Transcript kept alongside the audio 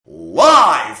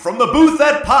Live from the booth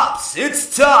at Pops,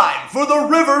 it's time for the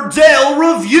Riverdale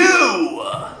Review!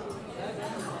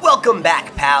 Welcome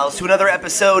back, pals, to another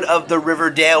episode of the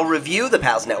Riverdale Review, the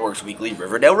Pals Network's weekly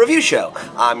Riverdale Review show.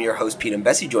 I'm your host, Pete and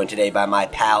Bessie, joined today by my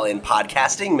pal in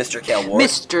podcasting, Mr. Kale Ward.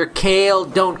 Mr. Kale,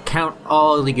 don't count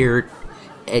all your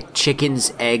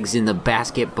chicken's eggs in the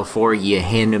basket before you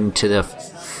hand them to the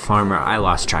farmer. I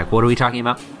lost track. What are we talking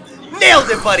about? Nailed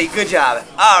it, buddy. Good job.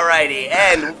 Alrighty,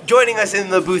 and joining us in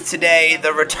the booth today,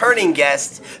 the returning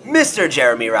guest, Mr.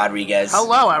 Jeremy Rodriguez.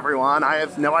 Hello, everyone. I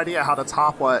have no idea how to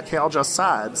top what Kale just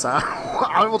said, so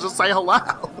I will just say hello.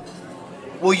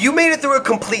 Well, you made it through a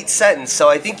complete sentence, so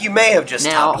I think you may have just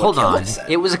Now, topped hold what Kale on. just said.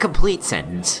 It was a complete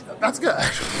sentence. That's good.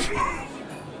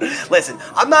 Listen,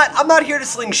 I'm not here to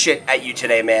sling shit at you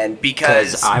today, man,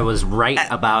 because I was right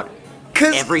about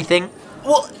everything.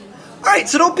 Well, alright,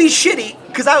 so don't be shitty,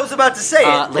 because I was about to say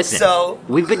it. Listen, so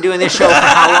we've been doing this show for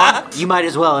how long? You might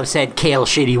as well have said Kale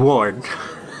Shitty Ward.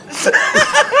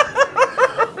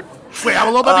 Wait, I'm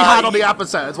a little bit behind on the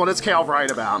episodes. What is Kale right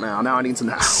about now? Now I need to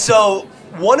know. So,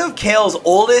 one of Kale's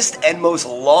oldest and most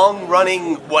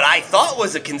long-running, what I thought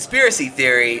was a conspiracy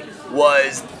theory,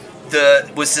 was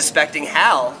suspecting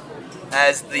Hal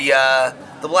as the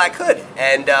Black Hood.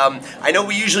 And I know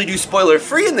we usually do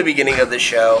spoiler-free in the beginning of the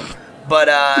show, but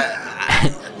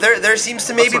there seems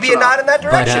to maybe be a nod in that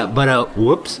direction.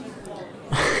 Whoops.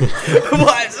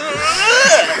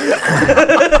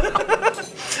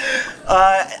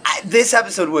 This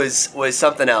episode was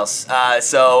something else.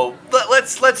 So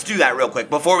let's do that real quick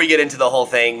before we get into the whole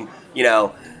thing. You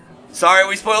know, sorry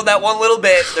we spoiled that one little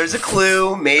bit. There's a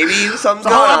clue. Maybe something's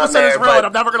going on there. Ruined.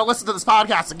 I'm never going to listen to this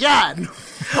podcast again.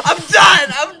 I'm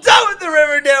done with the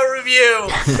Riverdale Review.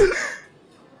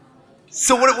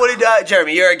 So what did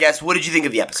Jeremy? You're a guest. What did you think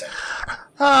of the episode?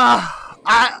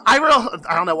 I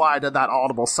don't know why I did that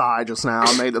audible sigh just now.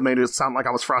 It made it sound like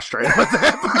I was frustrated with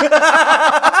it.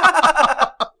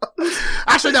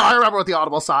 Actually, no, I remember what the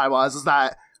audible sigh was, is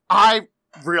that I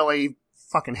really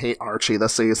fucking hate Archie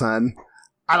this season.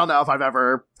 I don't know if I've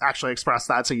ever actually expressed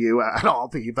that to you at all,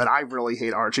 Pete, but I really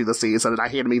hate Archie this season, and I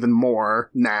hate him even more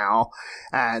now.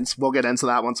 And we'll get into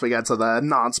that once we get to the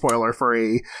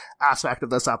non-spoiler-free aspect of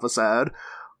this episode.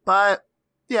 But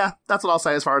yeah, that's what I'll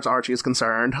say as far as Archie is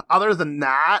concerned. Other than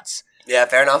that, yeah,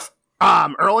 fair enough.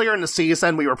 Earlier in the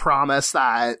season, we were promised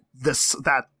that this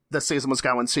season was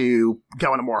going to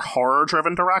go in a more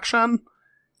horror-driven direction.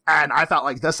 And I felt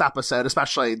like this episode,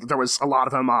 especially, there was a lot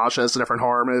of homages to different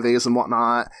horror movies and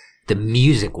whatnot. The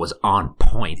music was on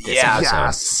point this episode.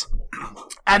 Yes.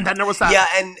 And then there was that... Yeah,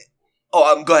 and...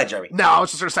 go ahead, Jeremy. No, I was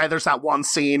just going to say, there's that one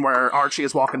scene where Archie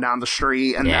is walking down the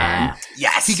street, and then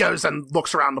he goes and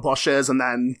looks around the bushes, and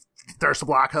then there's the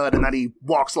Black Hood, and then he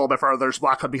walks a little bit further, there's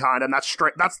Black Hood behind him.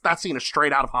 That scene is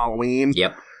straight out of Halloween.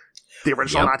 Yep. The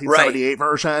original 1978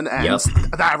 version, and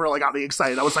that really got me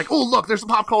excited. I was like, oh, look, there's a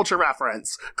pop culture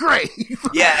reference. Great!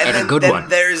 Yeah, and then, a good one.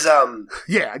 There's,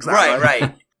 yeah, exactly.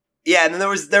 Right. Yeah, and then there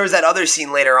was that other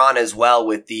scene later on as well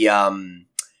with the,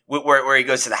 where he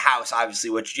goes to the house, obviously,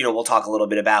 which, you know, we'll talk a little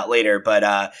bit about later, but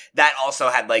that also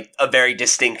had, like, a very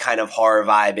distinct kind of horror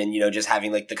vibe, and, you know, just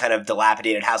having, like, the kind of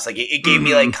dilapidated house, like, it gave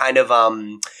me, like, kind of,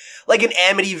 like an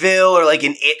Amityville or, like,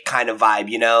 an It kind of vibe,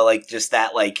 you know, like, just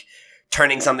that, like,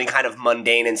 turning something kind of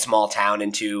mundane and small town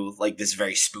into, like, this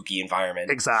very spooky environment.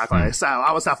 Exactly. So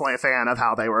I was definitely a fan of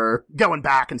how they were going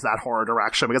back into that horror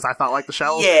direction, because I felt like the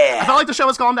show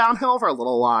has gone downhill for a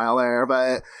little while there,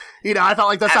 but, you know, I felt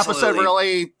like this episode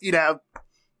really, you know,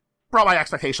 brought my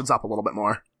expectations up a little bit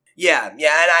more. Yeah,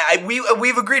 and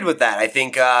we've agreed with that. I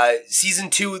think season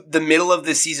 2, the middle of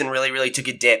the season really took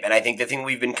a dip, and I think the thing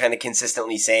we've been kind of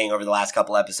consistently saying over the last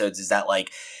couple episodes is that,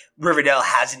 like, Riverdale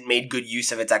hasn't made good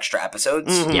use of its extra episodes.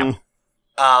 Mm-hmm. Yeah.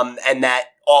 And that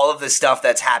all of the stuff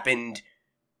that's happened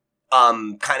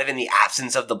kind of in the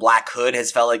absence of the Black Hood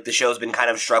has felt like the show's been kind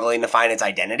of struggling to find its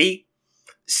identity.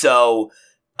 So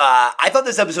I thought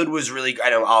this episode was really –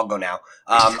 I know, I'll go now.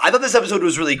 I thought this episode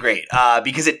was really great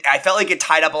because I felt like it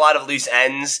tied up a lot of loose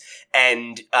ends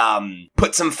and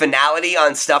put some finality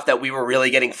on stuff that we were really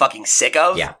getting fucking sick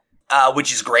of,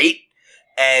 which is great.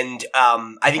 And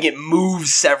I think it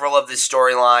moves several of the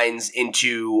storylines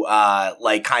into,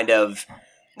 like, kind of,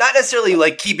 not necessarily,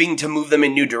 like, keeping to move them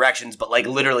in new directions, but, like,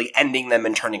 literally ending them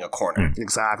and turning a corner.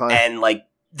 Exactly. And, like,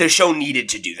 the show needed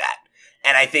to do that.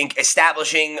 And I think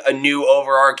establishing a new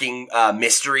overarching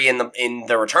mystery in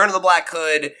the Return of the Black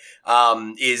Hood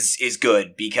is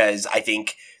good, because I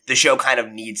think the show kind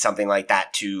of needs something like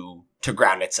that to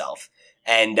ground itself.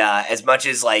 And as much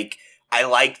as, like, I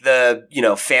like the, you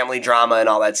know, family drama and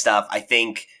all that stuff, I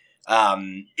think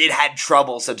it had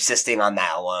trouble subsisting on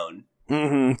that alone.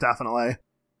 Mm-hmm, definitely.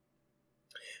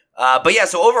 But yeah,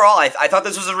 so overall, I thought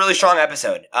this was a really strong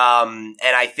episode. And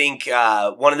I think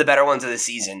one of the better ones of the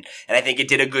season. And I think it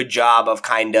did a good job of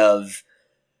kind of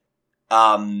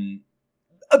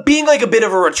being like a bit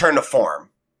of a return to form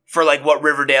for like what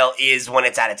Riverdale is when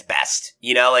it's at its best.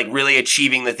 You know, like really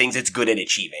achieving the things it's good at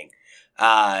achieving.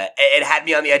 It had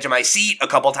me on the edge of my seat. A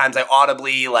couple times I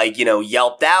audibly like,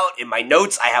 yelped out. In my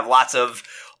notes, I have lots of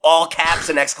all caps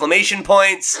and exclamation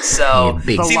points. So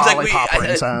big, seems like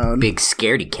big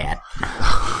scaredy cat.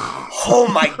 Oh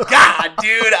my god,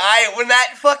 dude! When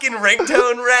that fucking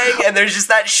ringtone rang, and there's just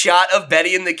that shot of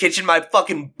Betty in the kitchen, my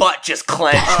fucking butt just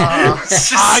clenched.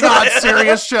 I got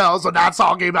serious chills when that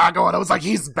song came back on. I was like,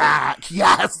 "He's back!"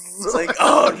 Yes. It's like,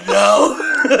 oh no!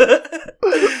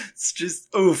 It's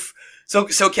just oof. So,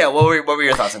 Kel, what were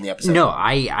your thoughts on the episode? No,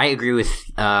 I agree with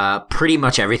pretty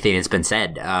much everything that's been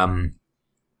said. I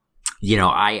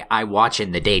watch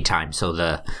in the daytime, so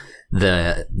the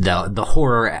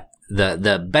horror,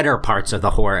 the better parts of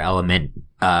the horror element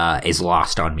is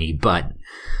lost on me. But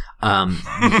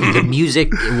the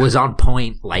music was on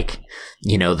point. Like,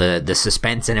 the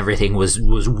suspense and everything was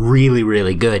really,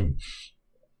 really good.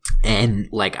 And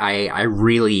like I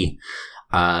really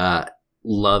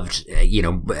loved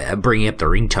bringing up the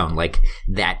ringtone, like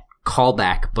that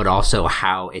callback, but also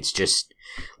how it's just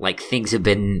like things have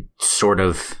been sort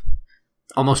of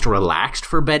almost relaxed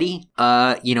for Betty,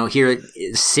 here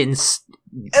since,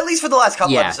 at least for the last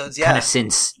couple episodes, kind of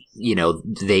since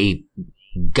they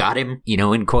got him,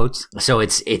 in quotes. So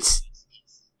it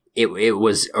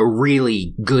was a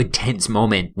really good tense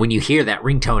moment when you hear that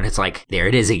ringtone. It's like, there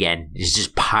it is again. It's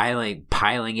just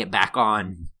piling it back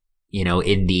on, in a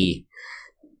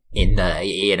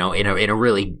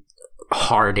really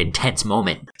hard, intense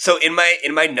moment. So in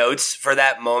my notes for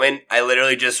that moment, I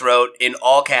literally just wrote in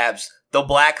all caps the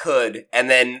Black Hood, and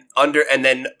then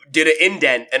did an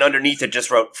indent, and underneath it just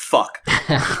wrote "fuck." Oh,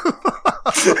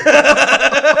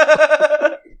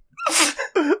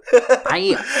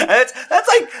 that's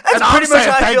pretty much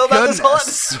how I feel about this whole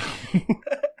episode.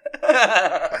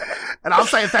 And I'm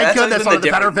saying, thank goodness one of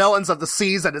the better villains of the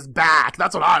season is back.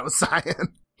 That's what I was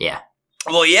saying. Yeah.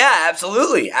 Well, yeah,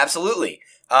 absolutely.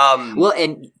 Well,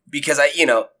 and because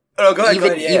go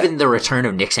ahead. Even the return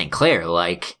of Nick St. Clair,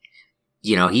 like,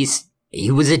 he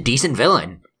was a decent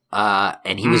villain,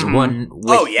 and he was one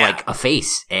with like a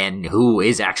face, and who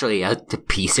is actually a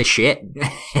piece of shit.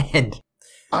 And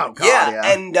oh god, yeah.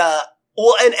 And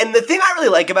and the thing I really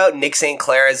like about Nick St.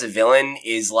 Clair as a villain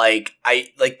is like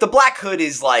the Black Hood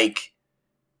is like,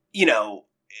 he's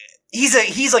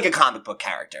like a comic book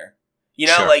character.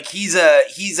 Sure. Like he's a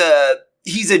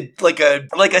like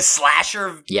a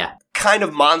slasher kind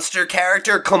of monster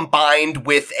character combined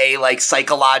with a like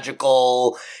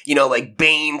psychological, like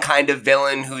Bane kind of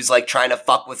villain who's like trying to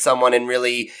fuck with someone and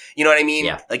really, you know what I mean?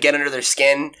 Yeah. Like get under their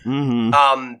skin.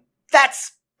 Mm-hmm.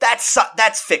 That's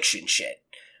fiction shit.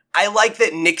 I like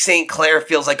that Nick St. Clair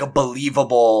feels like a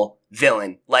believable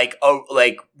villain. Like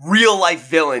real life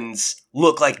villains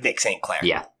look like Nick St. Clair.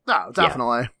 Yeah. No,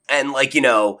 definitely. Yeah. And like,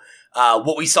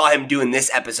 what we saw him do in this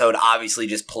episode obviously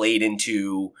just played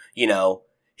into,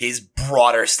 his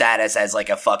broader status as like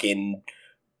a fucking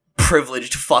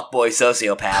privileged fuckboy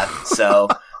sociopath. So,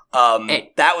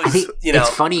 that was, it's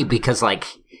funny because like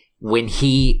when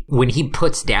he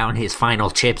puts down his final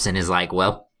chips and is like,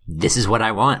 well, this is what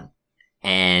I want.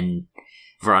 And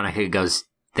Veronica goes,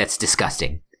 that's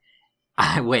disgusting.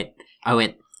 I went,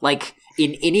 like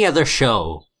in any other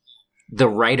show, the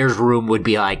writer's room would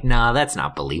be like, nah, that's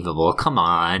not believable. Come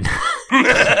on.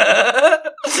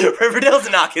 Riverdale's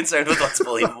not concerned with what's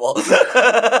believable. Well,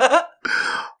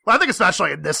 I think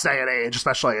especially in this day and age,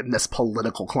 especially in this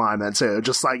political climate too,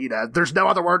 just like, there's no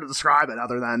other word to describe it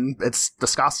other than it's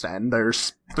disgusting.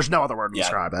 There's no other word to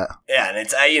describe it. Yeah, and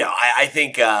it's, I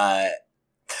think, I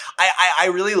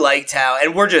really liked how,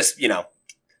 and we're just,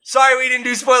 sorry we didn't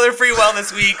do spoiler-free well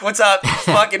this week. What's up?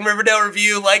 Fucking Riverdale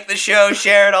review, like the show,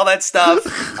 share it, all that stuff.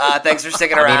 Thanks for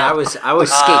sticking around. I mean, I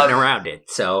was skating around it,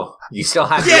 so you still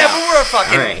have to. Yeah,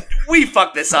 but we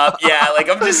fucked this up. Yeah, like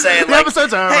I'm just saying. The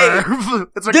episode's over. Hey,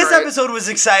 this episode was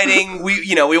exciting.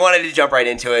 We wanted to jump right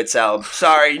into it. So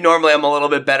sorry. Normally I'm a little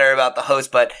bit better about the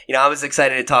host, but I was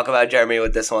excited to talk about Jeremy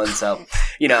with this one. So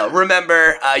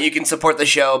remember, you can support the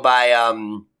show by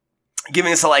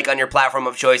giving us a like on your platform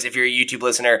of choice. If you're a YouTube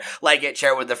listener, like it,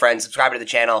 share it with a friend, subscribe to the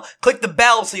channel, click the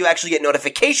bell so you actually get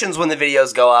notifications when the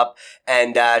videos go up,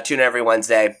 and tune in every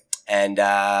Wednesday. And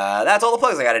that's all the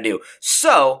plugs I gotta do.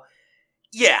 So,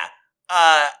 yeah,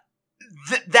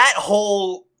 that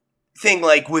whole thing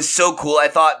like was so cool, I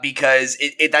thought, because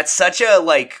that's such a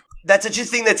like that's such a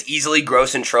thing that's easily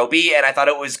gross and tropey, and I thought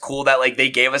it was cool that, like, they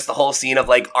gave us the whole scene of,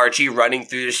 like, Archie running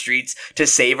through the streets to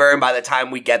save her, and by the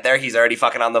time we get there, he's already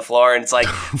fucking on the floor, and it's like,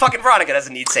 fucking Veronica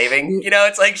doesn't need saving. You know,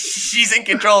 it's like, she's in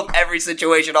control of every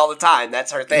situation all the time.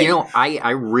 That's her thing. You know,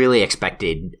 I really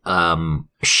expected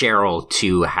Cheryl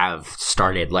to have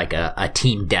started, like, a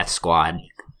team death squad,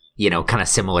 you know, kind of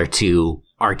similar to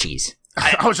Archie's.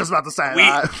 I was just about to say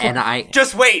that. And I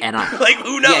just wait. And like,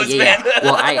 who knows, man?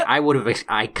 Well,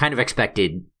 I kind of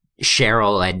expected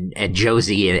Cheryl and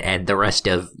Josie and the rest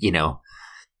of, you know,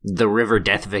 the River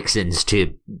Death Vixens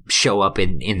to show up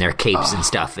in their capes and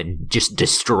stuff and just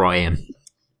destroy him.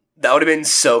 That would have been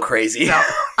so crazy. No,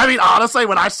 I mean, honestly,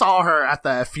 when I saw her at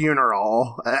the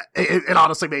funeral, it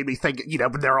honestly made me think, you know,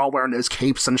 when they're all wearing those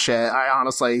capes and shit, I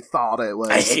honestly thought it was...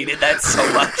 I hated that so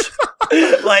much.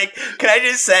 Like, can I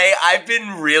just say, I've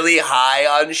been really high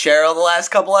on Cheryl the last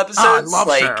couple episodes. Oh, I love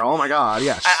like, Cheryl. Oh my god,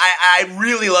 yes. I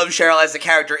really love Cheryl as a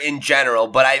character in general,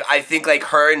 but I think, like,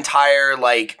 her entire,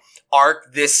 like,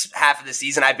 arc this half of the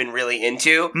season I've been really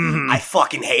into. Mm-hmm. I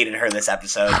fucking hated her this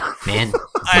episode. Man,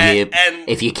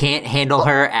 if you can't handle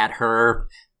her at her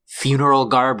funeral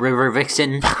garb River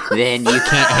Vixen, then you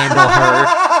can't handle her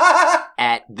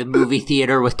at the movie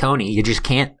theater with Tony. You just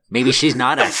can't. Maybe she's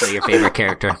not actually your favorite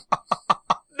character.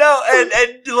 No, and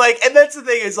that's the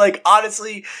thing is, like,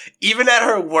 honestly, even at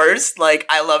her worst, like,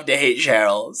 I love to hate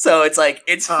Cheryl. So it's like,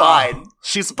 it's fine.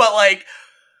 But, like,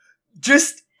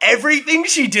 just everything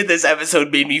she did this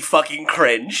episode made me fucking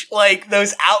cringe. Like,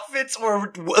 those outfits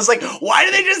was like, why do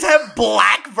they just have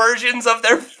black versions of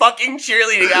their fucking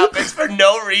cheerleading outfits for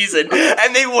no reason?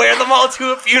 And they wear them all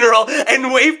to a funeral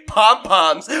and wave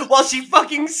pom-poms while she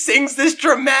fucking sings this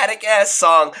dramatic ass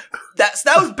song. That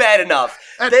was bad enough.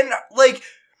 Then, like,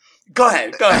 go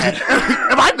ahead.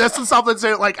 Am I missing something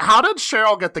too? Like, how did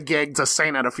Cheryl get the gig to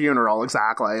sing at a funeral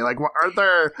exactly? Like, are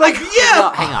there... Like, yeah!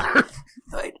 Well, hang on.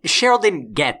 Cheryl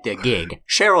didn't get the gig.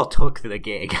 Cheryl took the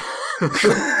gig. You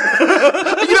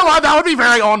know what? That would be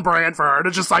very on brand for her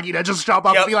to just, like, you know, just jump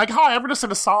up and be like, hi, I'm going to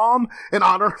sing a psalm in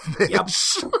honor of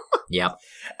Mitch. Yep.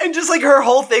 And just, like, her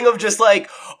whole thing of just, like,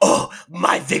 oh,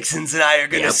 my vixens and I are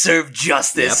gonna serve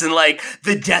justice, and, like,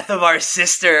 the death of our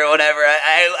sister or whatever.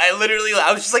 I literally,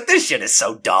 I was just like, this shit is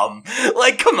so dumb.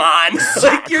 Like, come on.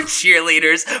 Like, you're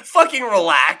cheerleaders. Fucking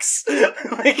relax.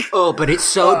 Like, oh, but it's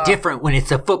so different when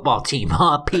it's a football team,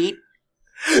 huh, Pete?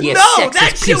 No,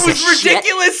 that shit was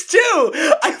ridiculous,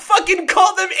 too. I fucking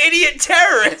called them idiot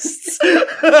terrorists.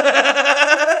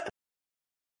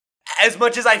 As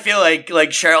much as I feel like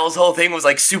Cheryl's whole thing was,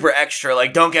 like, super extra,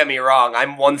 like, don't get me wrong,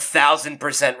 I'm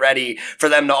 1000% ready for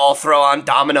them to all throw on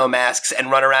domino masks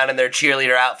and run around in their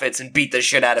cheerleader outfits and beat the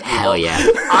shit out of people. Hell yeah.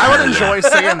 I would enjoy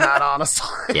seeing that, honestly.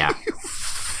 Yeah.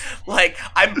 Like,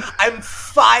 I'm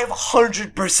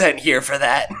 500% here for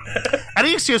that.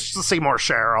 Any excuse to see more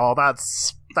Cheryl,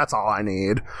 that's all I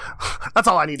need. That's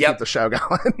all I need to keep the show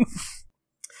going.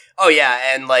 Oh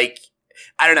yeah, and, like,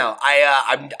 I don't know.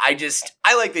 I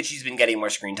like that she's been getting more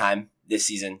screen time this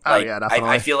season. Like, yeah, definitely.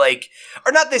 I feel like,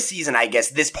 or not this season, I guess,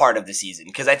 this part of the season.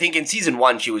 Because I think in season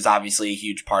 1, she was obviously a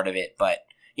huge part of it. But,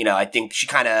 you know, I think she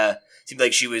kind of seemed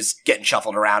like she was getting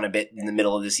shuffled around a bit in the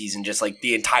middle of the season. Just like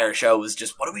the entire show was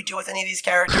just, what do we do with any of these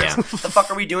characters? Yeah. What the fuck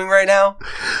are we doing right now?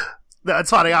 It's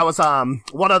funny, I was,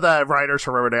 one of the writers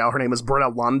for Riverdale, her name is Britta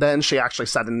London, she actually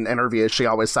said in an interview, she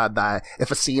always said that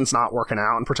if a scene's not working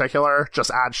out in particular,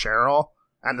 just add Cheryl.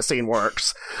 And the scene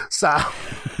works. So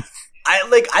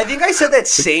I think I said that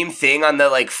same thing on the,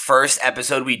 like, first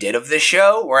episode we did of this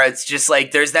show, where it's just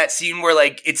like there's that scene where,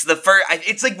 like, it's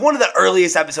like one of the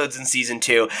earliest episodes in season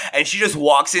 2, and she just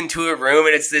walks into a room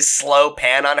and it's this slow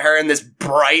pan on her in this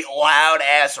bright, loud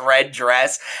ass red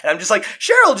dress, and I'm just like,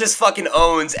 Cheryl just fucking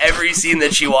owns every scene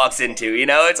that she walks into, you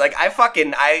know? It's like I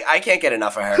can't get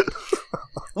enough of her.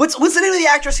 What's the name of the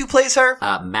actress who plays her?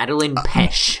 Madeline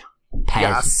Pesh.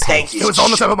 Yes. Thank you. It was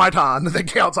on the tip of my tongue. The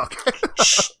Gail talking.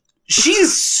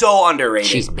 She's so underrated.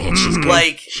 She's good.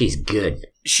 Like, she's good.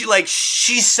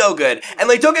 She's so good. And,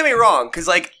 like, don't get me wrong, because,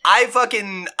 like,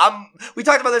 we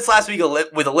talked about this last week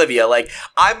with Olivia. Like,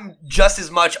 I'm just as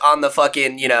much on the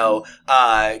fucking, you know,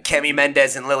 Cami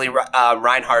Mendes and Lily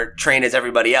Reinhart train as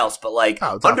everybody else, but, like,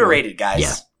 underrated, guys.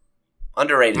 Yeah.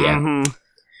 Underrated. Yeah. Mm-hmm.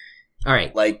 All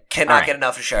right. Like, cannot get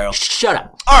enough of Cheryl. Shut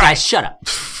up. All right. Guys, shut up.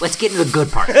 Let's get into the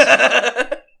good part.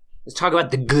 Let's talk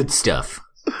about the good stuff.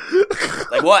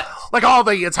 Like what? Like all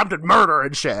the attempted murder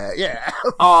and shit. Yeah.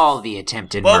 All the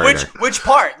attempted murder. Which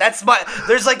part?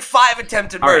 There's like 5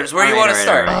 attempted murders. Where do you want to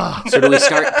start? So do we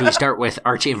start with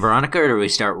Archie and Veronica, or do we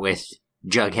start with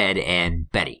Jughead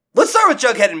and Betty? Let's start with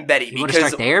Jughead and Betty. You want to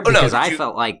start there? Because I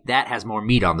felt like that has more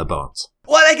meat on the bones.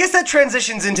 Well, I guess that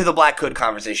transitions into the Black Hood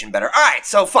conversation better. All right,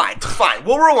 so fine.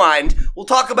 We'll rewind. We'll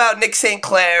talk about Nick St.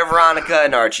 Clair, Veronica,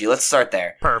 and Archie. Let's start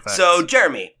there. Perfect. So,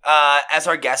 Jeremy, as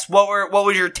our guest, what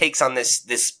were your takes on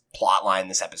this plot line,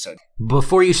 this episode?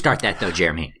 Before you start that, though,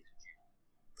 Jeremy.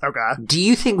 Okay. Do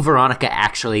you think Veronica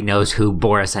actually knows who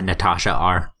Boris and Natasha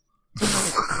are?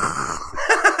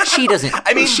 She doesn't.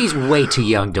 I mean, she's way too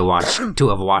young to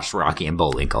have watched Rocky and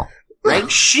Bullwinkle.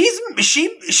 Right? She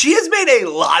has made a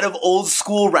lot of old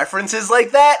school references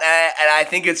like that, and I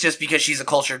think it's just because she's a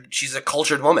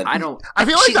cultured woman. I feel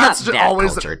like that's just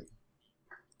always cultured.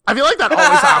 I feel like that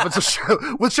always happens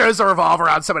with shows that revolve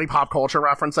around so many pop culture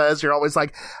references. You're always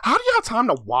like, how do you have time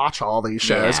to watch all these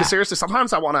shows? Because seriously,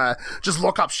 sometimes I want to just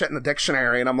look up shit in the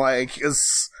dictionary, and I'm like,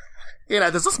 does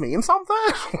this mean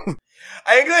something?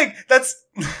 I think like that's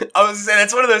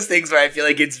one of those things where I feel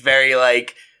like it's very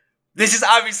like, this is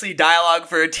obviously dialogue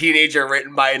for a teenager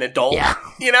written by an adult,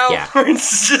 you know? Yeah.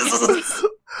 It's just...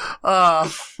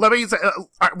 let me say,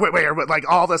 wait, like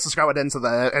all this is going into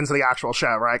the actual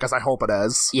show, right? Because I hope it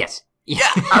is. Yes.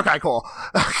 Yeah. Okay, cool.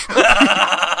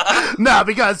 No,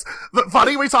 because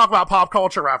funny we talk about pop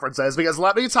culture references, because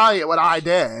let me tell you what I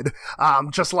did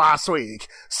just last week.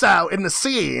 So in the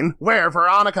scene where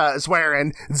Veronica is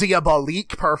wearing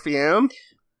Diabolique perfume,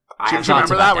 do you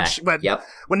remember that?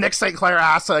 When Nick St. Clair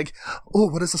asked, like,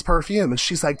 oh, what is this perfume? And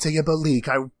she's like, Diabolique,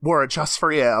 I wore it just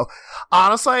for you.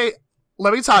 Honestly,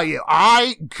 let me tell you,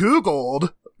 I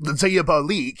Googled the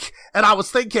Diabolique, and I was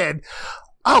thinking,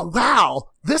 oh, wow,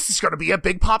 this is going to be a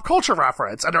big pop culture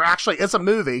reference. And there actually is a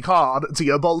movie called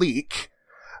Diabolique.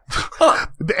 Huh.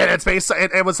 And it's based,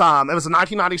 it was a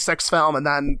 1996 film, and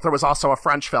then there was also a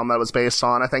French film that it was based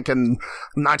on, I think in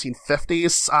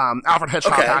 1950s. Alfred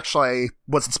Hitchcock actually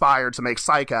was inspired to make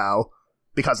Psycho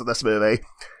because of this movie.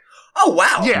 Oh,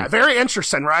 wow. Yeah, very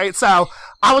interesting, right? So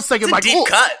I was thinking, it's a deep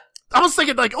cut. I was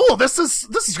thinking, like, oh, this is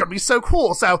going to be so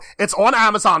cool. So it's on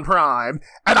Amazon Prime,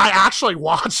 and I actually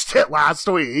watched it last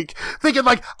week, thinking,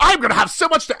 like, I'm going to have so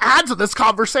much to add to this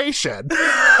conversation.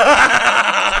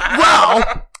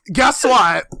 Well, guess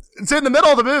what? It's in the middle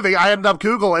of the movie. I ended up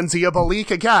Googling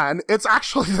Diabolique again. It's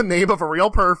actually the name of a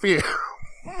real perfume. So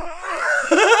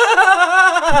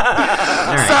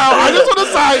I just want to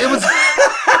say it was...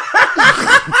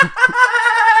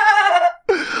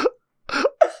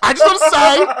 I just want to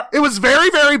say, it was very,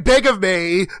 very big of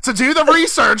me to do the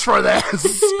research for this,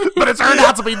 but it turned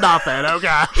out to be nothing,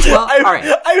 okay? Well,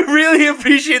 I really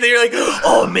appreciate that you're like,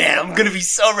 oh man, I'm going to be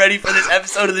so ready for this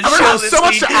episode of the show this week. I'm going to have so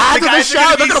much to add to the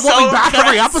show, they're going to want me back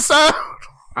every episode.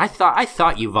 I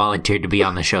thought you volunteered to be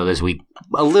on the show this week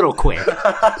a little quick.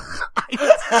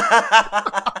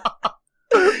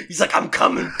 He's like, I'm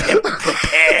coming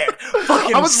prepared.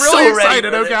 I was really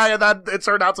excited, okay, and then it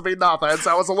turned out to be nothing,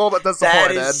 so I was a little bit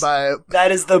disappointed.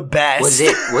 That is the best. Was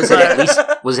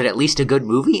it at least a good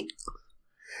movie?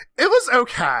 It was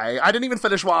okay. I didn't even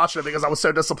finish watching it because I was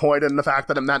so disappointed in the fact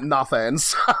that it meant nothing.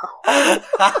 So.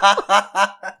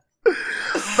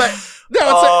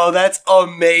 But that's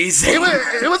amazing.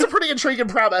 It was a pretty intriguing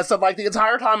premise, and like the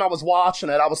entire time I was watching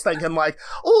it, I was thinking like,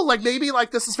 oh, like maybe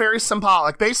like this is very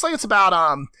symbolic. Basically, it's about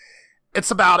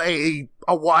a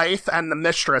wife and the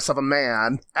mistress of a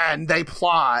man, and they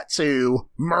plot to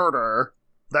murder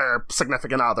their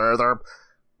significant other.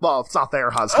 Well, it's not their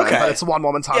husband, but it's one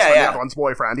woman's husband, the other one's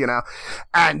boyfriend, you know,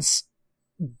 and.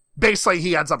 Basically,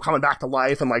 he ends up coming back to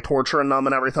life and like torturing them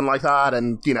and everything like that,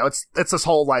 and you know, it's this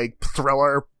whole like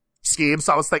thriller scheme.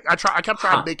 So I was like, I kept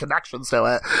trying to make connections to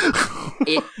it.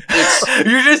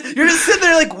 You're just sitting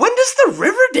there like, when does the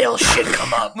Riverdale shit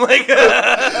come up? Like,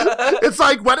 it's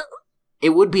like what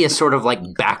it would be a sort of like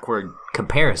backward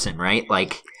comparison, right?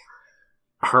 Like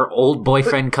her old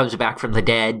boyfriend comes back from the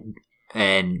dead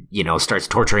and you know starts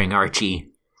torturing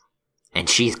Archie, and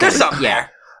she's there's something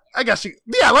there. I guess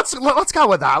let's go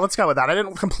with that. Let's go with that. I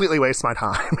didn't completely waste my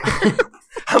time.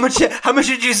 How much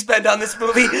did you spend on this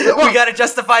movie? We got to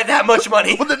justify that much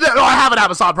money. Well, no, I have an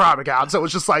Amazon Prime account, so it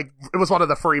was just like it was one of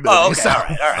the free movies. Oh, okay. So. All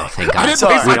right. Oh, thank God. I didn't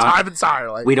waste my time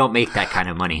entirely. We don't make that kind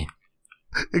of money.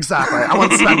 Exactly. I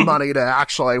wouldn't spend money to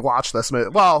actually watch this movie.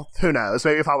 Well, who knows?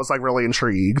 Maybe if I was like really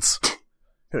intrigued.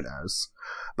 Who knows?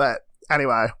 But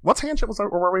anyway, what tangent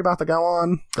were we about to go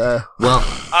on? We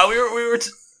were.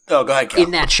 Oh, go ahead, Cal.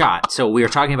 In that shot, so we were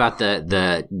talking about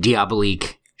the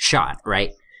Diabolique shot,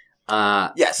 right?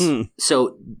 Yes.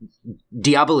 So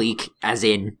Diabolique, as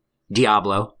in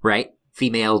Diablo, right?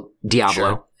 Female Diablo.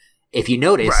 Sure. If you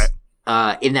notice,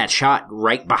 in that shot,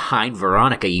 right behind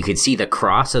Veronica, you can see the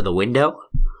cross of the window.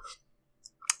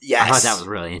 Yes. I thought that was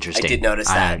really interesting. I did notice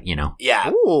that. Yeah.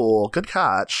 Ooh, good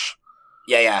catch.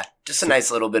 Yeah. Just a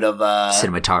nice little bit of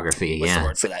cinematography. What's the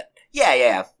word for that?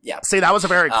 Yeah. See, that was a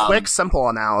very quick, simple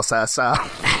analysis.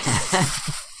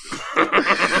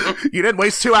 You didn't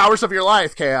waste 2 hours of your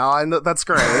life, Kale, and that's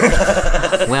great.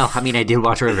 Well, I mean, I did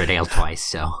watch Riverdale twice,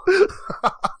 so.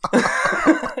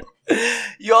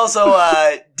 You also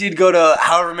did go to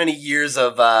however many years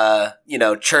of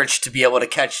church to be able to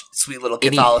catch sweet little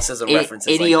Catholicism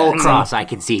references. Any like old that. cross I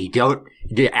can see. Don't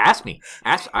ask me.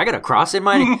 I got a cross in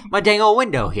my dang old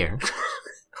window here.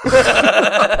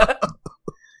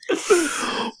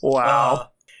 Wow.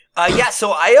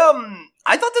 So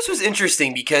I thought this was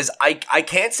interesting because I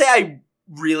can't say I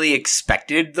really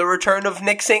expected the return of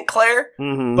Nick St. Clair,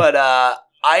 but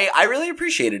I really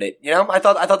appreciated it. You know, I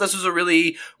thought this was a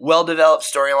really well developed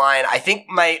storyline. I think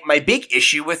my big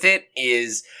issue with it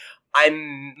is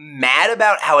I'm mad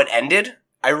about how it ended.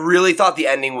 I really thought the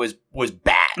ending was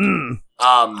bad.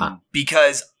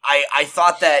 Because I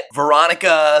thought that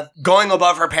Veronica going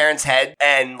above her parents' head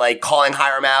and like calling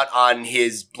Hiram out on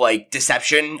his like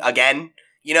deception again,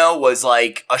 was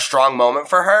like a strong moment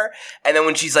for her. And then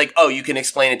when she's like, "Oh, you can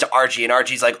explain it to Archie," and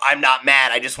Archie's like, "I'm not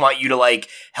mad. I just want you to like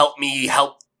help me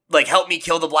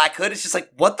kill the Black Hood." It's just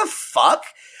like, what the fuck?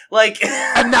 Like,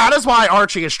 and that is why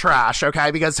Archie is trash,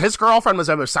 okay? Because his girlfriend was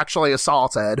almost sexually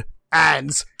assaulted,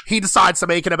 and he decides to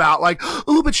make it about like,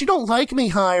 "Oh, but you don't like me,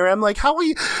 Hiram. Like, how will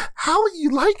you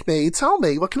like me? Tell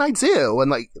me, what can I do?"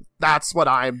 And like, that's what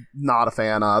I'm not a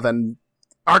fan of. And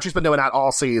Archie's been doing that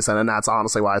all season, and that's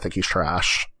honestly why I think he's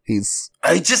trash.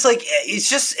 It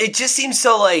just seems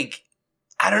so like,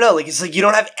 I don't know, like it's like you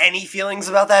don't have any feelings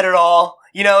about that at all.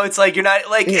 It's like you're not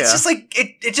like it's just like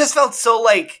it just felt so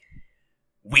like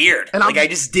weird. And like I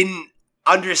just didn't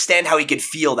understand how he could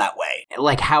feel that way.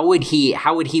 Like how would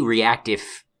he react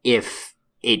if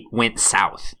it went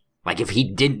south? Like if he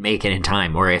didn't make it in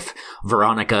time, or if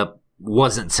Veronica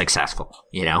wasn't successful,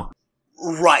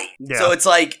 Right. Yeah. So it's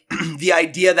like the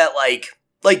idea that like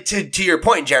to your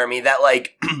point, Jeremy, that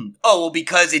like, oh, well,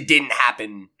 because it didn't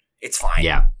happen, it's fine.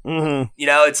 Yeah. Mm-hmm.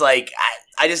 It's like,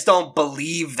 I just don't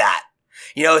believe that,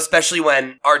 especially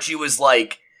when Archie was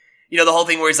like, the whole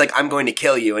thing where he's like, "I'm going to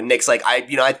kill you." And Nick's like,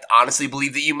 I honestly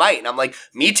believe that you might. And I'm like,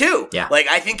 me too. Yeah. Like,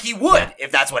 I think he would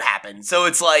if that's what happened. So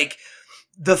it's like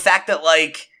the fact that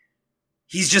like,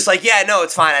 he's just like, "Yeah, no,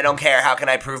 it's fine. I don't care. How can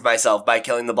I prove myself by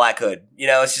killing the Black Hood?"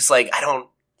 It's just like,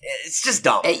 it's just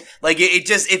dumb. Like,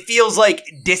 it feels like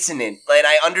dissonant. And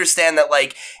I understand that,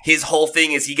 like, his whole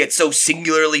thing is he gets so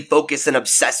singularly focused and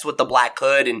obsessed with the Black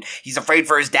Hood, and he's afraid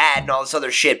for his dad and all this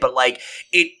other shit, but, like,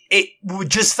 it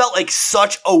just felt like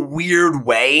such a weird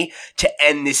way to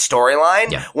end this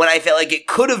storyline when I felt like it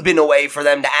could have been a way for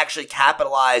them to actually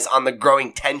capitalize on the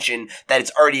growing tension that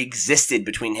it's already existed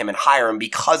between him and Hiram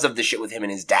because of the shit with him and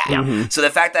his dad. Mm-hmm. So the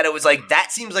fact that it was like,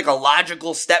 that seems like a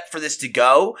logical step for this to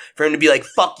go, for him to be like,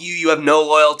 "Fuck you, you have no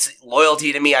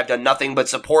loyalty to me, I've done nothing but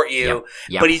support you."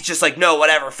 But he's just like, "No,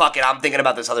 whatever, fuck it, I'm thinking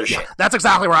about this other shit." That's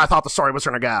exactly where I thought the story was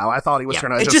going to go. I thought he was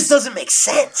going to It just doesn't make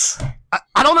sense.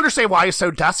 I don't understand why he's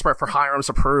so desperate for Hiram's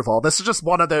approval. This is just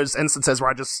one of those instances where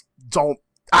I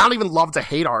don't even love to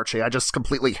hate Archie. I just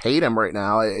completely hate him right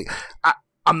now.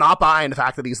 I'm not buying the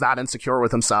fact that he's that insecure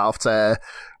with himself to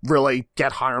really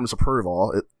get Hiram's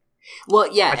approval.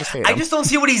 Well, yeah. I just don't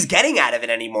see what he's getting out of it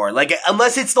anymore. Like,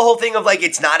 unless it's the whole thing of like,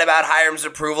 it's not about Hiram's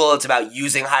approval, it's about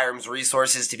using Hiram's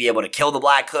resources to be able to kill the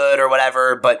Black Hood or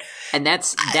whatever, And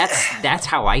that's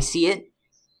how I see it,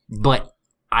 but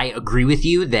I agree with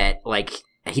you that, like,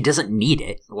 he doesn't need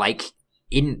it. Like,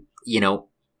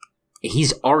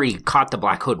 he's already caught the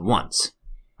Black Hood once.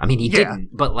 I mean, he didn't,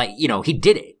 but, like, he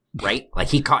did it, right? Like,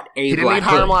 he caught a he didn't Black need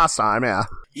Hood. Hiram last time, yeah.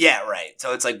 Yeah, right.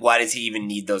 So it's like, why does he even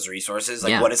need those resources?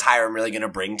 Like, what is Hiram really going to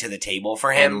bring to the table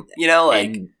for him?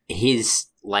 And his,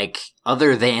 like,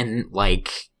 other than, like,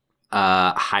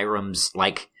 Hiram's,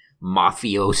 like,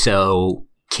 mafioso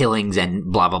killings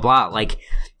and blah, blah, blah, like,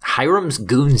 Hiram's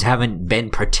goons haven't been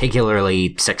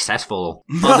particularly successful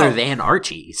other than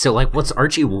Archie. So, like, what's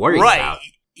Archie worried about?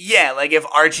 Yeah, like, if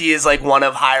Archie is, like, one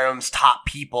of Hiram's top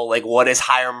people, like, what is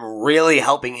Hiram really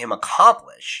helping him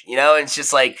accomplish? It's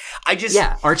just, like,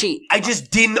 Archie. I just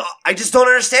don't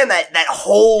understand that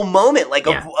whole moment, like,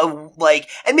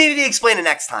 and maybe they explain it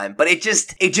next time, but it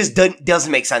just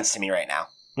doesn't make sense to me right now.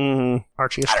 Mm-hmm.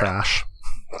 Archie is trash.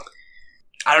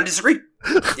 I don't disagree.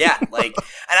 Yeah, like,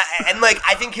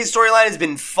 I think his storyline has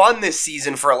been fun this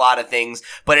season for a lot of things,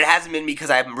 but it hasn't been because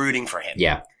I'm rooting for him.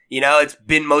 Yeah. It's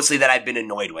been mostly that I've been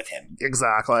annoyed with him.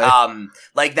 Exactly.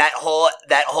 Like that whole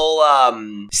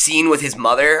scene with his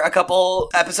mother a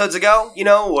couple episodes ago,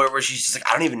 where she's just like,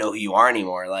 "I don't even know who you are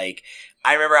anymore." Like,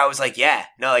 I remember I was like, "Yeah,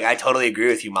 no, like, I totally agree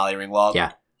with you, Molly Ringwald."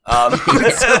 Yeah. I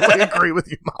totally agree with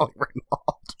you, Molly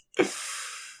Ringwald.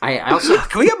 I also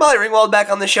Can we get Molly Ringwald back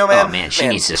on the show, man? Oh man, she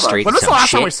needs to straighten When was the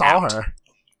last time we shit saw out. her?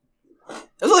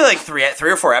 It was only like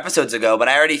three or four episodes ago, but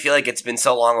I already feel like it's been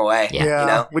so long away. Yeah. You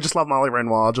know? We just love Molly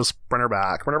Ringwald. Just bring her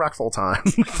back. Bring her back full time.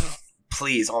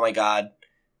 Please, oh my god.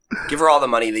 Give her all the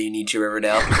money that you need to,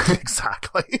 Riverdale.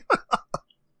 Exactly.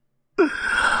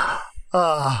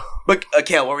 But,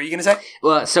 Kale, what were you going to say?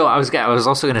 Well, so I was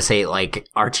also going to say, like,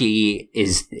 Archie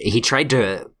he tried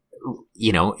to,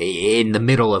 you know, in the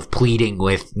middle of pleading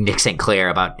with Nick St. Clair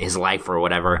about his life or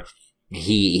whatever,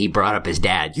 he brought up his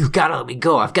dad. You gotta let me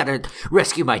go. I've got to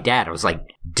rescue my dad. I was like,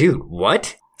 dude,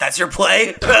 what? That's your play?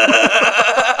 Nick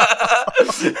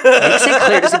St.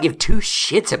 Clair doesn't give two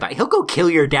shits about it. He'll go kill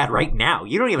your dad right now.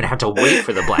 You don't even have to wait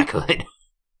for the Black Hood.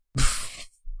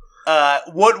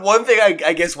 One thing,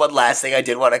 I guess one last thing I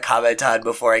did want to comment on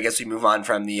before I guess we move on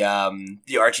from the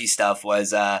Archie stuff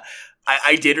was, I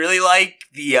did really like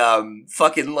the,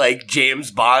 fucking, like,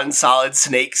 James Bond Solid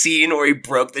Snake scene where he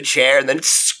broke the chair and then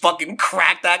fucking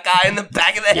cracked that guy in the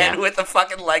back of the head with the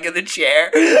fucking leg of the chair.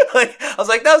 Like, I was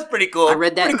like, that was pretty cool. I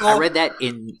read that. Cool. I read that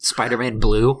in Spider-Man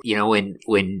Blue. You know,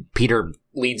 when Peter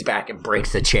leans back and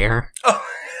breaks the chair. Oh,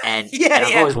 and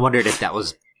I've always wondered if that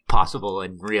was possible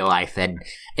in real life, and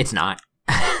it's not.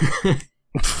 Have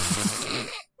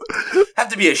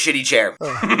to be a shitty chair.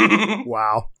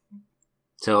 Wow.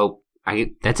 So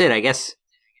that's it, I guess.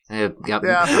 Yeah,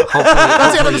 hopefully,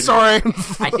 that's the end of the story.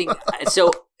 I think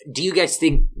so. Do you guys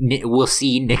think we'll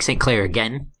see Nick St. Clair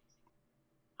again?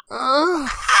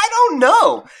 I don't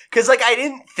know, because like I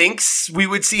didn't think we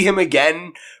would see him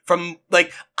again. I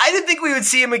didn't think we would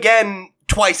see him again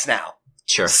twice now.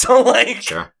 Sure. So like,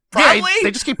 sure. Probably. Yeah,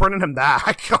 they just keep bringing him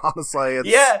back. Honestly,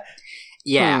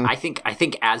 yeah. I think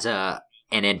as an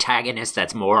antagonist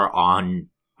that's more on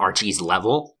Archie's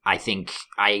level, I think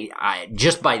I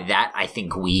just by that I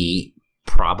think we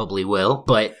probably will.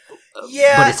 But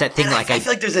but it's that thing like I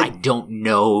feel like I don't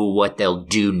know what they'll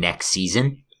do next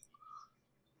season.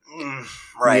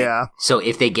 Right. Yeah. So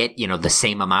if they get the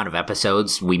same amount of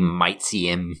episodes, we might see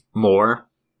him more.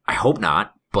 I hope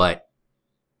not, but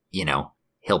he'll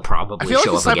probably show up again. I feel like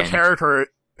he's the type of character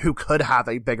who could have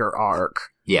a bigger arc.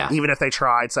 Yeah. Even if they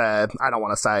tried to, I don't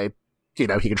want to say, he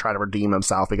can try to redeem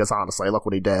himself, because honestly, look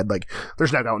what he did. Like,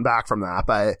 there's no going back from that.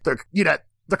 But there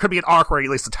could be an arc where he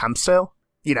at least attempts to.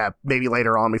 Maybe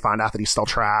later on we find out that he's still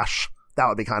trash. That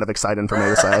would be kind of exciting for me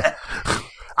to say.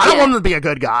 I don't want him to be a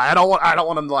good guy. I don't want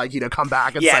him to come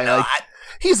back and say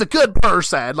he's a good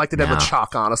person, like they did with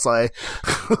Chuck, honestly.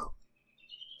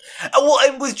 Well,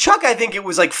 and with Chuck, I think it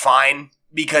was fine.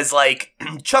 Because,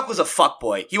 Chuck was a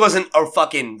fuckboy. He wasn't a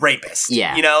fucking rapist.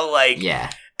 Yeah. Yeah.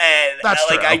 And, that's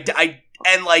true.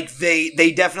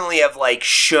 They definitely have,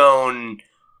 shown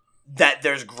that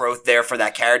there's growth there for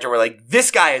that character where, this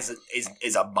guy is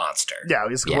a monster. Yeah,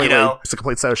 he's he's a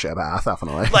complete sociopath,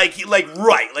 definitely.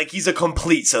 He's a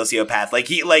complete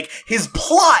sociopath. His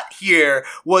plot here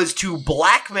was to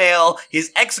blackmail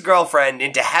his ex-girlfriend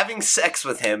into having sex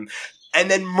with him and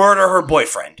then murder her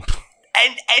boyfriend.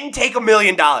 And take $1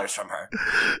 million from her.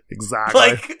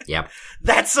 Exactly. Yep.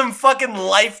 That's some fucking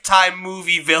Lifetime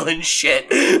movie villain shit.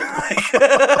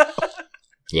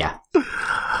 Yeah.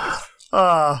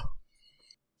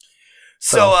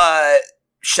 So,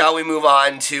 shall we move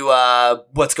on to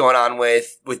what's going on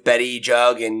with Betty,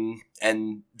 Jug, and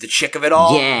the chick of it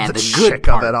all? Yeah, the good chick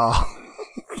part of it all.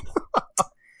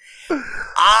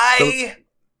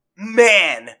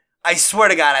 I swear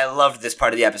to God, I loved this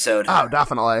part of the episode. Oh,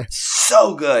 definitely.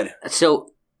 So good. So,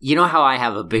 you know how I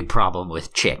have a big problem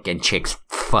with Chick and Chick's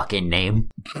fucking name?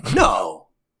 No.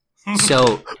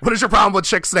 So... What is your problem with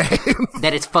Chick's name?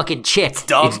 That it's fucking Chick. It's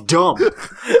dumb. It's dumb.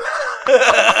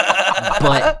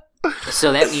 But,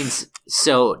 so that means...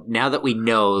 So, now that we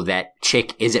know that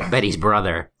Chick isn't Betty's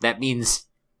brother, that means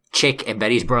Chick and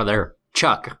Betty's brother,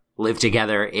 Chuck, lived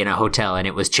together in a hotel, and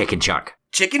it was Chick and Chuck.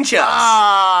 Chick and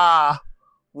Chuck.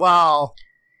 Well,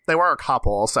 they were a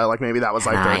couple, so maybe that was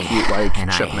their cute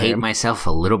and ship I name. hate myself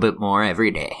a little bit more every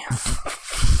day.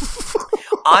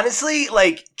 Honestly,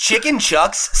 Chicken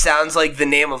Chucks sounds like the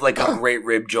name of a great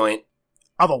rib joint.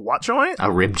 Of a what joint? A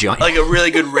rib joint. Like a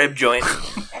really good rib joint.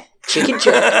 Chicken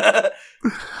Chuck.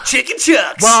 Chicken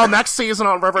Chucks. Well, next season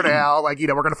on Riverdale, we're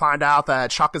going to find out that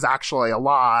Chuck is actually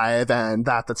alive, and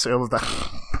that the two of them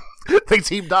they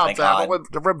teamed up to have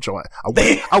a rib joint. A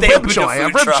rib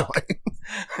joint.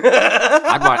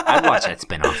 I'd watch that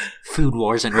spinoff. Food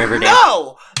Wars in Riverdale.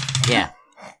 No! Yeah,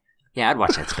 I'd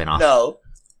watch that spinoff. No.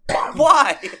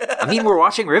 Why? I mean, we're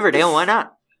watching Riverdale. Why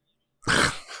not?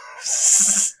 I'm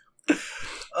still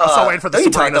waiting for the Don't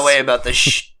you talk the way about the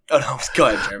Oh, no, go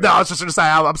ahead, Jeremy. No, I was just going to say,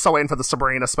 I'm still waiting for the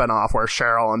Sabrina spinoff where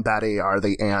Cheryl and Betty are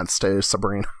the aunts to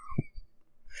Sabrina.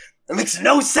 That makes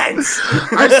no sense.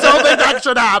 I still think that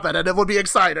should happen, and it would be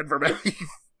exciting for me.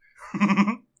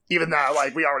 Even though,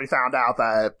 like, we already found out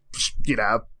that, you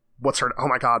know, what's her... Oh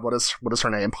my god, what is her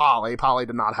name? Polly. Polly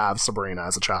did not have Sabrina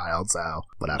as a child, so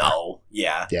whatever. No,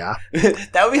 yeah. Yeah.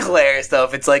 That would be hilarious, though,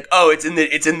 if it's like, oh, it's in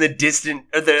the distant,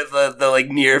 or the like,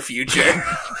 near future.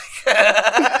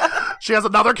 She has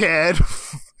another kid.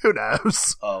 Who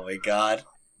knows? Oh my god.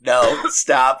 No,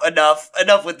 stop. Enough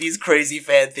with these crazy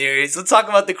fan theories. Let's talk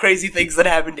about the crazy things that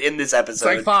happened in this episode.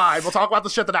 It's like, fine, we'll talk about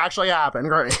the shit that actually happened.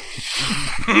 Great.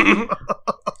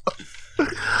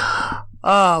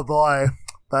 Oh, boy.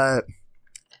 But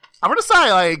I'm going to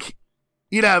say, like,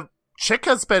 you know, Chick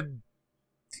has been...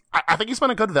 I think he's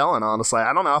been a good villain, honestly.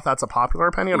 I don't know if that's a popular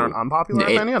opinion or an unpopular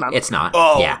opinion. It's not.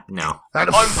 Oh. Yeah, no.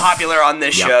 Unpopular on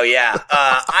this show, yeah.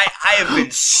 I have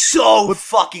been so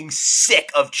fucking sick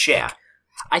of Chick. Yeah.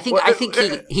 I think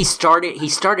he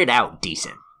started out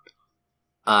decent.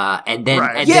 And then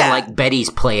like Betty's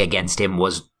play against him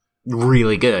was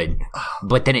really good.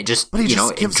 But then it just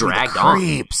it dragged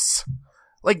on.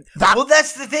 Like that. Well,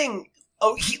 that's the thing.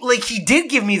 Oh, he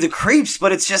did give me the creeps,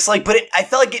 but it's just like, I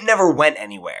felt like it never went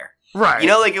anywhere. Right. You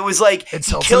know, like it was like, he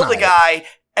killed the guy,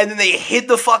 and then they hid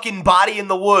the fucking body in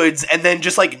the woods, and then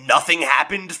just like nothing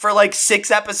happened for like 6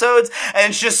 episodes,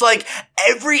 and it's just like,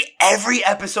 every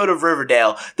episode of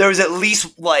Riverdale, there was at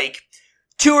least like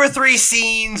 2 or 3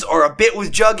 scenes, or a bit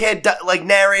with Jughead, like,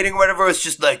 narrating or whatever. It's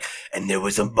just like, and there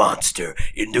was a monster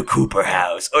in the Cooper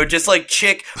house. Or just, like,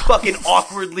 Chick fucking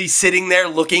awkwardly sitting there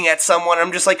looking at someone.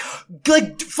 I'm just like,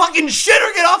 fucking shit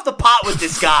or get off the pot with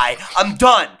this guy. I'm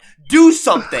done. Do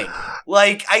something.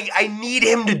 Like, I need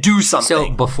him to do something. So,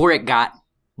 before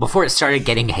it started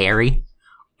getting hairy,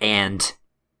 and,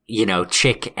 you know,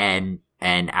 Chick and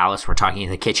Alice were talking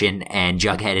in the kitchen, and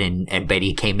Jughead and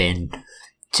Betty came in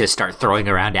to start throwing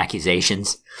around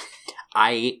accusations,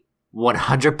 I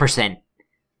 100%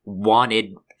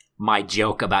 wanted my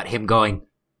joke about him going,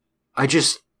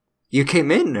 you came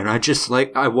in and I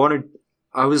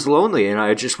was lonely and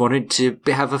I just wanted to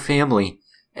have a family.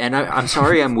 And I'm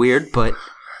sorry I'm weird, but,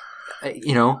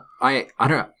 you know, I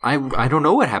don't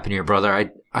know what happened to your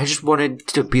brother. I just wanted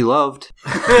to be loved.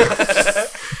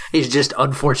 He's just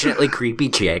unfortunately creepy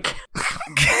Chick.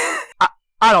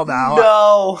 I don't know.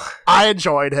 No. I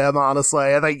enjoyed him,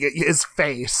 honestly. I think his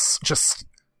face just...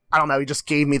 I don't know, he just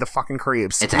gave me the fucking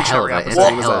creeps. It's a hell of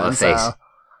a face. So,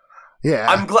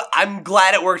 yeah. I'm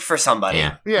glad it worked for somebody.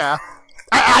 Yeah.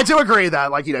 I do agree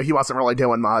that, like, you know, he wasn't really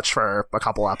doing much for a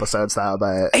couple episodes, though,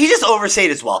 but... He just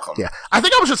overstayed his welcome. Yeah. I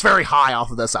think I was just very high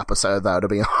off of this episode, though, to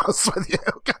be honest with you,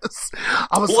 because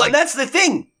I was and that's the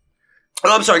thing.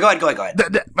 Oh, I'm sorry, go ahead.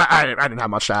 I didn't have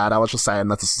much to add. I was just saying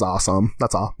that this is awesome.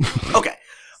 That's all. Okay.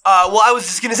 Well, I was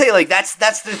just gonna say, like, that's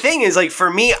the thing is, like,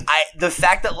 for me, the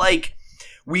fact that, like,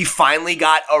 we finally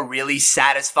got a really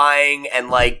satisfying and,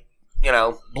 like, you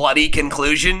know, bloody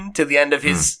conclusion to the end of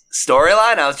his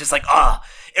storyline, I was just like,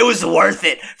 it was worth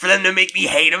it for them to make me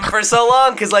hate him for so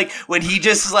long, because, like, when he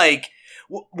just, like,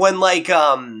 when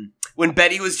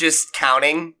Betty was just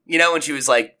counting, you know, when she was,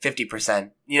 like,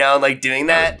 50%, you know, like, doing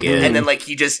that, and then, like,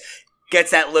 he just gets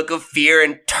that look of fear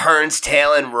and turns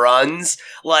tail and runs,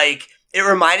 like... It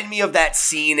reminded me of that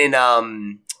scene in,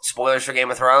 spoilers for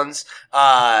Game of Thrones,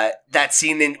 that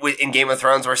scene in Game of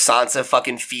Thrones where Sansa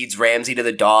fucking feeds Ramsay to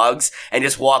the dogs and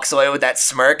just walks away with that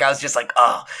smirk. I was just like,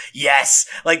 oh, yes.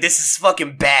 Like, this is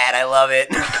fucking bad. I love it.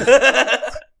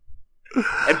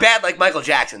 And bad like Michael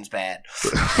Jackson's bad.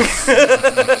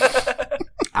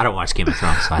 I don't watch Game of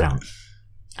Thrones, so I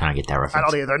don't get that reference. I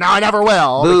don't either. Now I never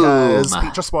will, because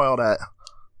Pete just spoiled it.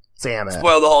 Damn it.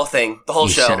 Spoil the whole thing. The whole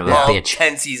show. Son of a bitch.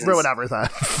 10 seasons. Ruin everything.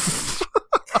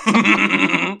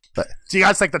 But do you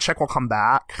guys think the Chick will come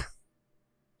back?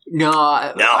 No.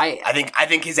 I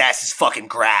think his ass is fucking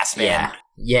grass, man.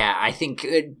 Yeah, I think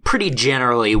pretty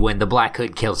generally when the Black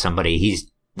Hood kills somebody,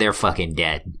 they're fucking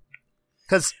dead.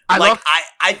 Because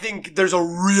I think there's a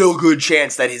real good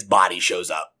chance that his body shows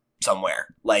up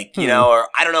somewhere. Like, you know, or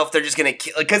I don't know if they're just gonna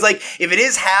kill, because, like, if it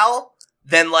is Hal,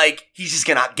 then, like, he's just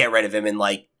gonna get rid of him and,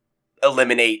 like,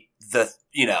 eliminate the,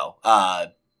 you know,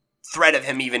 threat of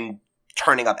him even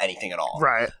turning up anything at all.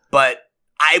 Right. But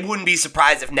I wouldn't be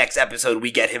surprised if next episode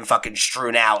we get him fucking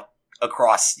strewn out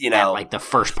across, you know. At, like, the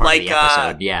first part of the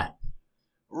episode, yeah.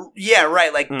 Yeah,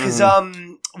 right, like, because,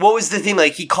 what was the thing,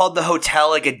 like, he called the hotel,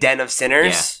 like, a den of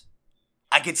sinners?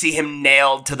 Yeah. I could see him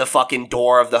nailed to the fucking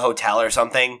door of the hotel or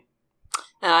something.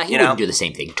 He wouldn't do the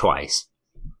same thing twice.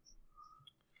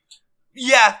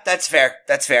 Yeah, that's fair.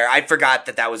 I forgot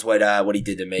that was what he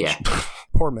did to Midge. Yeah.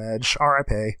 Poor Midge.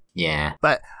 R.I.P. Yeah.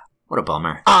 But what a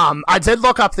bummer. I did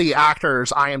look up the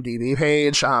actor's IMDb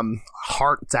page.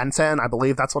 Hart Denton, I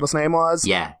believe that's what his name was.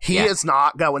 Yeah. He is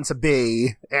not going to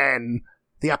be in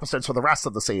the episodes for the rest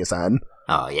of the season.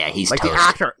 Oh, yeah, he's like toast. The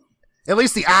actor. At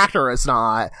least the actor is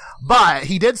not. But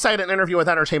he did say in an interview with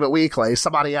Entertainment Weekly,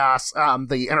 somebody asked,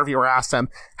 the interviewer asked him,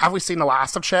 have we seen the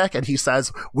last of Chick? And he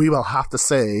says, we will have to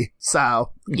see.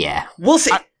 So. Yeah. We'll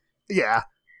see.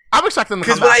 I'm expecting him to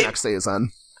come back next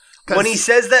season. When he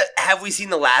says that, have we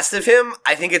seen the last of him?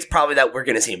 I think it's probably that we're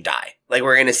going to see him die. Like,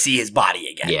 we're going to see his body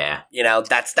again. Yeah. You know,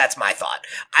 that's my thought.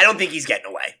 I don't think he's getting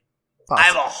away. I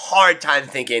have a hard time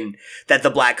thinking that the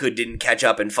Black Hood didn't catch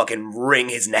up and fucking wring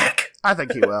his neck. I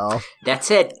think he will. That's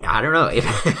it. I don't know.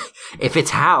 If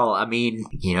it's Hal, I mean,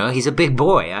 you know, he's a big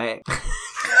boy.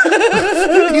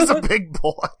 He's a big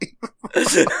boy.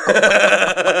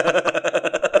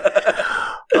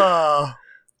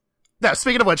 No,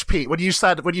 speaking of which, Pete, when you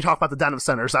talk about the Den of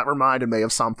Sinners, that reminded me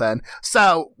of something.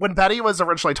 So, when Betty was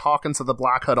originally talking to the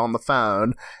Black Hood on the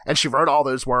phone, and she wrote all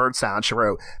those words down, she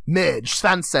wrote, Midge,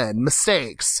 Svensson,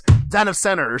 mistakes, Den of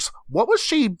Sinners. What was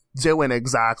she doing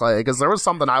exactly? Because there was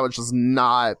something I was just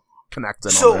not connecting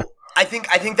on. So, I think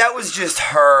that was just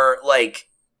her, like,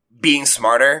 being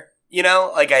smarter, you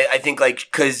know? Like, I think, like,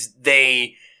 because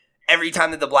every time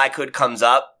that the Black Hood comes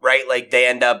up, right, like, they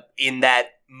end up in that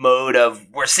mode of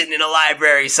we're sitting in a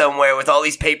library somewhere with all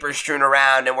these papers strewn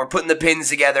around and we're putting the pins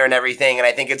together and everything, and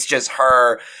I think it's just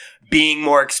her being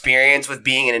more experienced with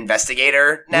being an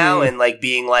investigator now and like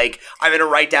being like, I'm gonna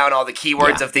write down all the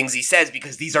keywords of things he says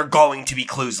because these are going to be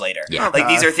clues later. Like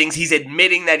these are things he's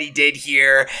admitting that he did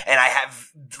here, and I have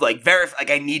like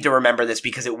I need to remember this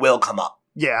because it will come up.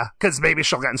 Yeah, because maybe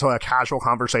she'll get into a casual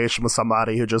conversation with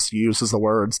somebody who just uses the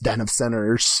words Den of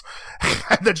Sinners,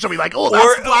 and then she'll be like, oh,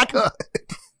 that's Black Hood.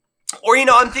 Or, you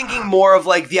know, I'm thinking more of,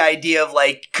 like, the idea of,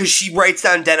 like, because she writes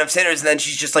down Den of Sinners, and then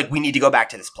she's just like, we need to go back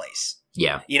to this place.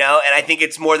 Yeah. You know? And I think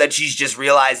it's more that she's just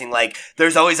realizing, like,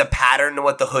 there's always a pattern to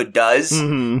what the Hood does,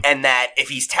 and that if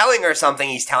he's telling her something,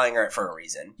 he's telling her it for a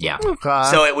reason. Yeah. Okay.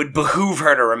 So it would behoove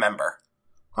her to remember.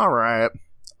 All right.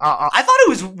 I thought it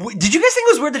was... Did you guys think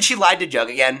it was weird that she lied to Jug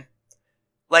again?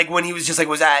 Like, when he was just like,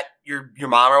 was that your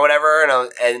mom or whatever?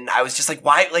 And I was just like,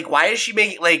 why is she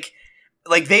making, like,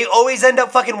 they always end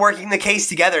up fucking working the case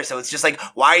together, so it's just like,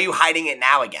 why are you hiding it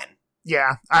now again?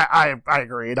 Yeah, I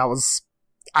agreed. I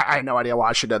had no idea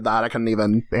why she did that. I couldn't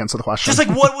even answer the question. Just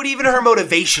like, what would even her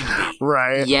motivation be?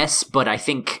 Right. Yes, but I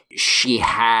think she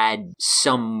had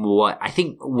somewhat... I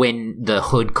think when the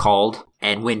Hood called,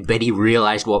 and when Betty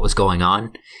realized what was going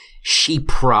on, she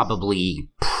probably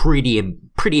pretty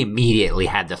immediately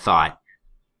had the thought,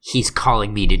 he's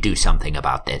calling me to do something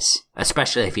about this,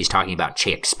 especially if he's talking about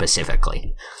Chick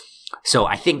specifically. So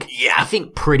I think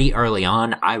pretty early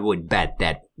on, I would bet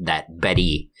that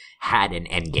Betty had an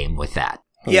endgame with that.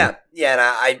 Yeah, and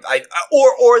I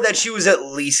or that she was at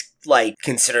least like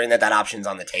considering that option's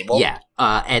on the table. Yeah,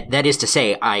 and that is to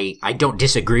say, I don't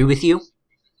disagree with you,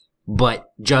 but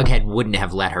Jughead wouldn't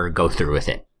have let her go through with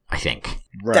it. I think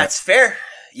that's fair.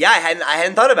 Yeah, I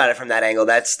hadn't thought about it from that angle.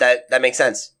 That makes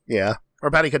sense. Yeah. Or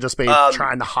Betty could just be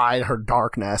trying to hide her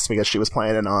darkness because she was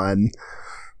planning on,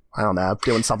 I don't know,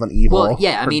 doing something evil. Well,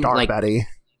 yeah, I mean, dark like, Betty.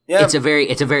 Yeah. It's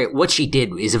a very, what she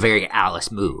did is a very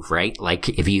Alice move, right? Like,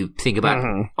 if you think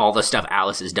about all the stuff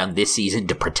Alice has done this season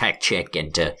to protect Chick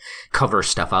and to cover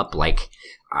stuff up, like,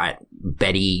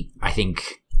 Betty, I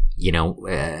think, you know,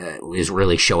 is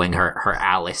really showing her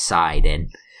Alice side,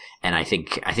 and I think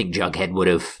Jughead would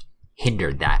have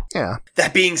hindered that. Yeah.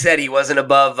 That being said, he wasn't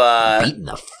above beating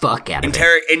the fuck out of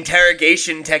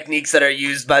interrogation techniques that are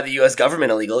used by the U.S.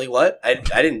 government illegally. What? I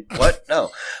didn't. What? No.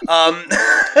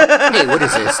 Hey, what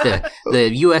is this?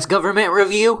 The U.S. government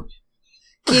review?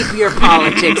 Keep your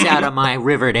politics out of my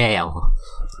Riverdale.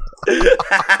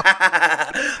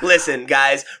 Listen,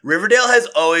 guys, Riverdale has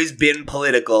always been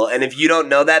political, and if you don't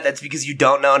know that, that's because you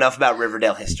don't know enough about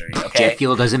Riverdale history. Okay. Jet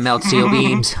fuel doesn't melt steel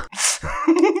beams.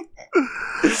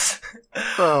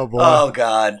 Oh boy! Oh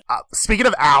god! Speaking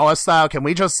of Alice, though, can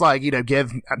we just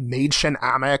give Mädchen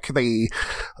Amick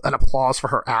an applause for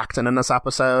her acting in this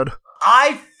episode?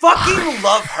 I fucking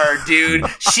love her, dude.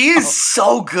 She is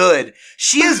so good.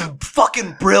 She is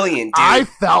fucking brilliant, dude. I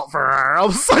felt for her. I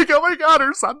was like, oh my god,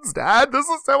 her son's dead. This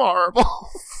is so horrible.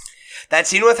 That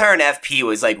scene with her and FP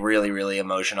was like really, really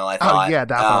emotional. I thought. Oh yeah,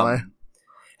 definitely.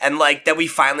 And like that, we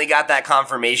finally got that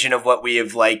confirmation of what we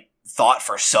have like thought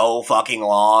for so fucking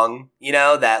long, you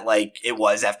know, that like it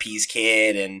was FP's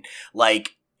kid, and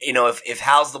like, you know, if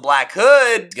Hal's the Black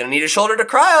Hood, he's gonna need a shoulder to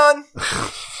cry on.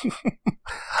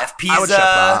 FP's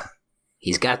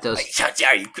He's got those.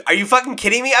 Are you fucking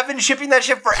kidding me? I've been shipping that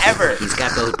shit forever. He's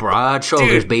got those broad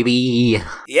shoulders, baby.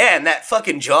 Yeah, and that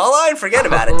fucking jawline. Forget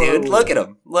about it, dude. Look at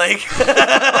him. Like,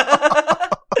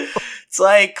 it's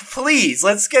like, please,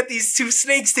 let's get these two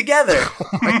snakes together.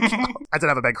 I did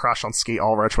have a big crush on Skeet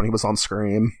Ulrich when he was on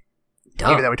screen.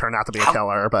 Duh. Even though he turned out to be a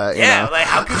killer, but you yeah, know. like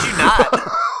how could you not?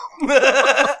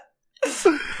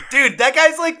 Dude, that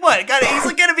guy's like what? God, he's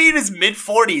like gonna be in his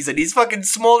mid-40s and he's fucking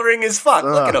smoldering as fuck.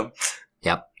 Look at him.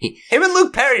 Yep. Him and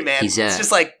Luke Perry, man. He's it's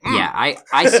just like yeah.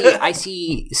 I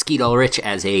see Skeet Ulrich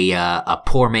as a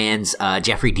poor man's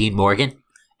Jeffrey Dean Morgan,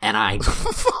 and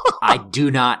I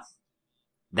do not.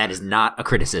 That is not a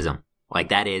criticism. Like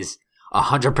that is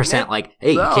 100% like,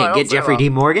 hey, you can't get Jeffrey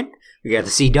Dean Morgan? We got the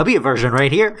CW version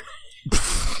right here.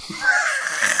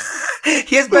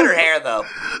 He has better hair though.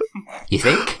 You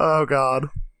think? Oh God.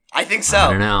 I think so.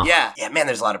 I don't know. Yeah, man.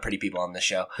 There's a lot of pretty people on this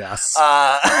show. Yes.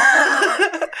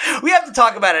 We have to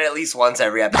talk about it at least once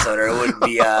every episode, or it wouldn't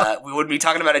be. We wouldn't be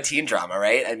talking about a teen drama,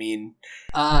 right? I mean.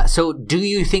 So do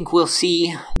you think we'll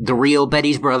see the real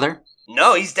Betty's brother?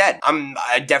 No, he's dead.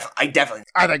 I definitely.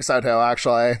 I think so too.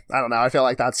 Actually, I don't know. I feel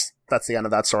like that's the end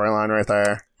of that storyline right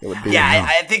there. It would be. Yeah,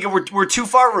 I think we're too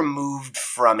far removed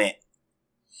from it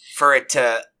for it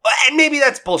to. And maybe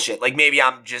that's bullshit. Like maybe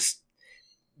I'm just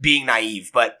being naive,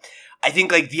 but I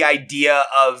think like the idea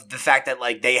of the fact that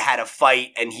like they had a fight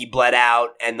and he bled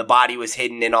out and the body was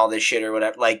hidden and all this shit or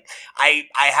whatever, like I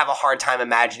have a hard time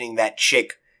imagining that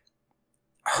chick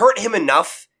hurt him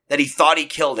enough that he thought he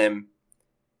killed him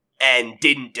and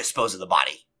didn't dispose of the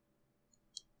body.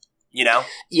 You know?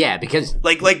 Yeah, because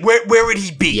like where would he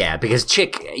be? Yeah, because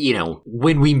Chick,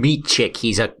 when we meet Chick,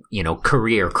 he's a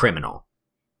career criminal.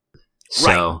 So,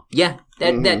 right. Yeah,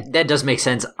 that does make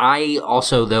sense. I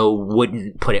also, though,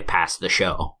 wouldn't put it past the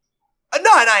show.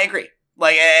 No, and I agree.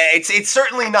 Like, it's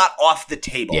certainly not off the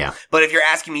table. Yeah. But if you're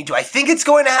asking me, do I think it's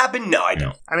going to happen? No, I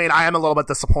don't. I mean, I am a little bit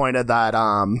disappointed that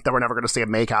we're never going to see a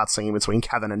makeout scene between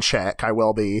Kevin and Chick. I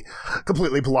will be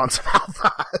completely blunt about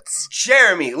that.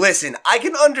 Jeremy, listen, I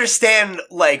can understand,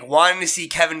 like, wanting to see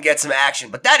Kevin get some action,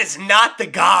 but that is not the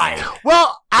guy.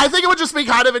 Well, I think it would just be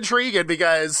kind of intriguing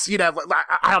because,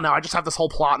 I don't know, I just have this whole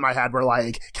plot in my head where,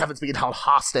 like, Kevin's being held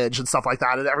hostage and stuff like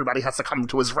that, and everybody has to come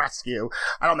to his rescue.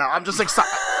 I don't know, I'm just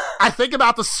excited. I think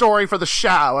about the story for the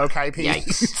show, okay, Pete?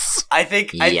 Yikes. I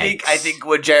think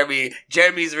what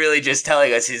Jeremy's really just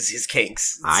telling us his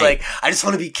kinks. It's like, I just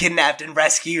want to be kidnapped and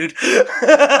rescued.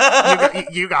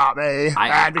 you got me.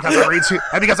 And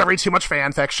because I read too much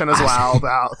fan fiction as well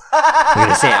about. I'm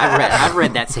gonna say I've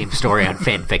read that same story on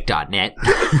fanfic.net.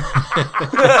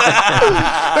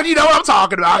 Then you know what I'm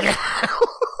talking about.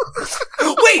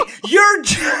 Wait, you're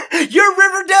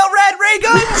Riverdale Rad Ray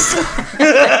Guns?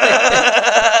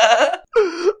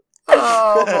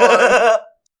 Oh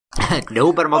boy.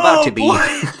 No, but I'm about to be.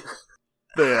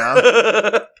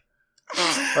 Yeah.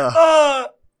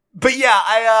 But yeah,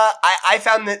 I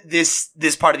found that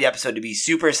this part of the episode to be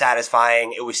super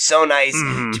satisfying. It was so nice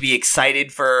to be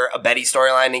excited for a Betty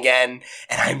storyline again,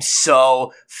 and I'm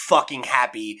so fucking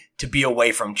happy to be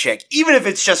away from Chick, even if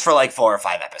it's just for like 4 or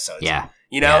 5 episodes. Yeah.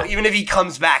 Even if he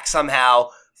comes back somehow,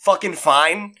 fucking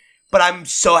fine. But I'm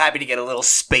so happy to get a little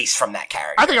space from that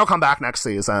character. I think he'll come back next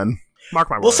season. Mark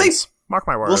my words. We'll see. Mark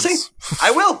my words. We'll see.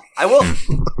 I will.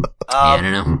 I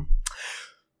don't know.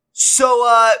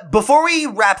 So, before we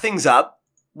wrap things up,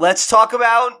 let's talk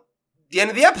about the end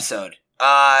of the episode.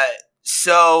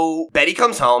 So Betty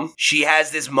comes home. She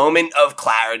has this moment of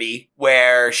clarity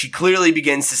where she clearly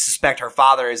begins to suspect her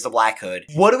father is the Black Hood.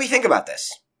 What do we think about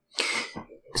this?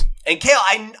 And Kale,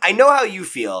 I know how you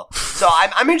feel, so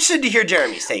I'm interested to hear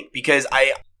Jeremy's take because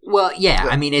Well, yeah,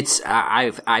 I mean, it's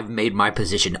I've made my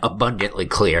position abundantly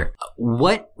clear.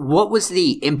 What was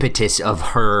the impetus of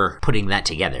her putting that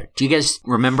together? Do you guys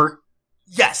remember?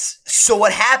 Yes. So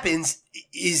what happens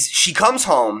is she comes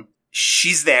home,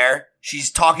 she's there,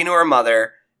 she's talking to her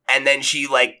mother, and then she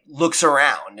like looks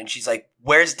around and she's like,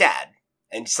 "Where's Dad?"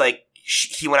 And it's like,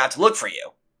 "He went out to look for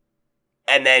you."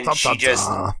 And then she just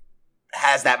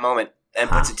has that moment and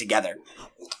puts it together.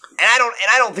 And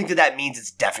I don't think that means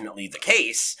it's definitely the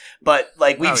case, but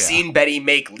like we've seen Betty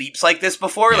make leaps like this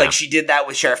before. Yeah. Like she did that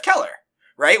with Sheriff Keller,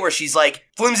 right? Where she's like,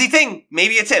 flimsy thing,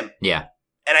 maybe it's him. Yeah.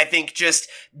 And I think just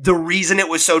the reason it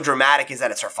was so dramatic is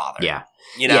that it's her father. Yeah.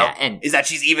 And is that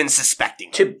she's even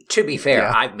suspecting him. To be fair,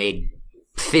 I've made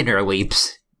thinner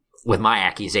leaps with my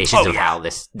accusations of how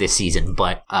this season,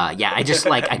 but I just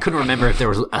like I couldn't remember if there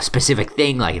was a specific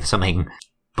thing, like if something,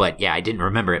 but I didn't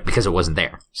remember it because it wasn't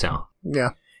there. So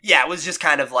yeah, it was just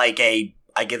kind of like I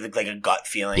get like a gut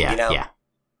feeling, you know?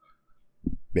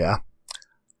 Yeah.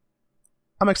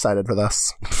 I'm excited for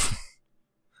this.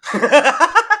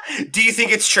 Do you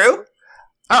think it's true?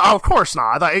 Of course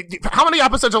not. How many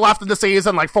episodes are left in the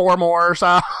season? Like 4 more or so?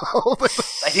 I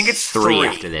think it's 3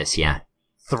 after this, yeah.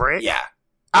 3? Yeah.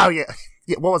 Oh, yeah.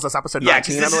 What was this, episode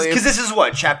 19, I believe? Because this is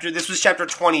what? This was chapter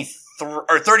 23,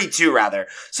 or 32, rather.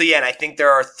 So, yeah, and I think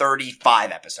there are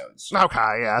 35 episodes.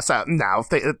 Okay, yeah, so, no,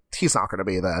 he's not going to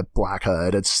be the Black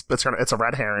Hood. It's a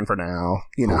red herring for now.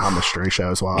 You know how mystery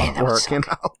shows work, you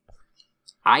know?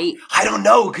 I don't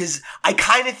know, because I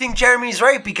kind of think Jeremy's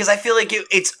right, because I feel like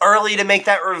it's early to make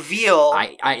that reveal.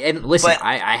 And listen,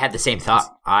 I had the same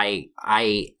thought. I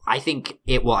think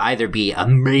it will either be a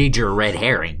major red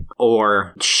herring,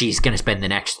 or she's going to spend the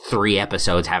next 3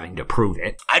 episodes having to prove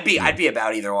it. I'd be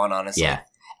about either one, honestly. Yeah.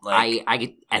 Like,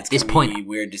 at this point, be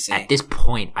weird to see. At this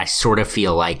point, I sort of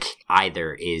feel like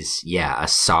either is, a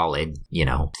solid,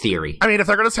 theory. I mean, if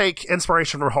they're going to take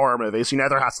inspiration from horror movies,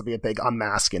 there has to be a big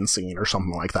unmasking scene or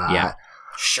something like that. Yeah.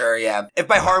 Sure, yeah. If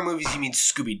by horror movies you mean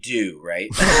Scooby-Doo, right?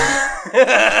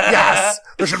 Yes!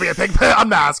 There should be a big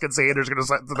unmasking scene. They're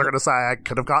going to say, I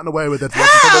could have gotten away with it.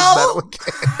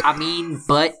 I mean,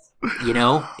 but,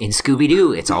 in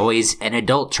Scooby-Doo, it's always an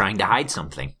adult trying to hide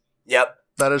something. Yep.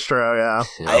 That is true, yeah.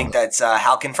 So. I think that's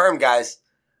Hal confirmed, guys.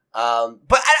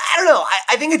 But I don't know.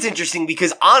 I think it's interesting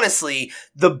because, honestly,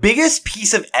 the biggest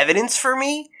piece of evidence for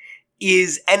me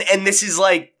is, and this is,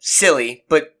 like, silly,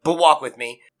 but walk with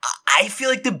me. I feel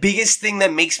like the biggest thing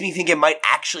that makes me think it might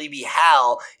actually be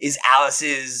Hal is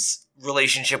Alice's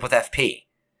relationship with FP.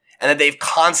 And that they've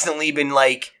constantly been,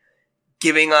 like,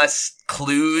 giving us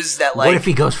clues that, like... What if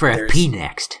he goes for FP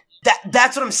next?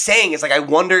 That's what I'm saying. Is like, I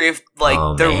wonder if,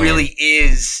 like, there really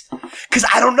is... Because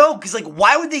I don't know. Because, like,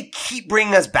 why would they keep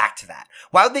bringing us back to that?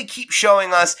 Why would they keep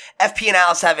showing us FP and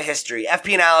Alice have a history?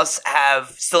 FP and Alice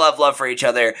still have love for each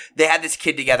other. They had this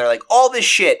kid together. Like, all this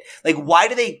shit. Like, why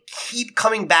do they keep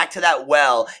coming back to that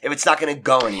well if it's not going to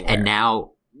go anywhere? And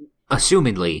now,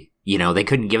 assumedly, they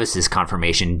couldn't give us this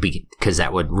confirmation because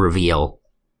that would reveal,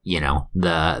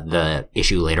 the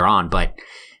issue later on. But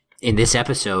in this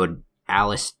episode,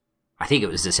 Alice... I think it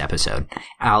was this episode.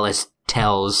 Alice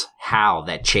tells Hal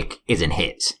that Chick isn't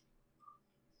his.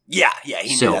 Yeah,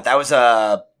 he knew that. That was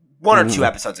 1 or 2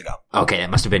 episodes ago. Okay, that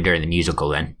must have been during the musical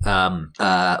then.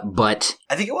 But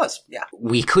I think it was. Yeah,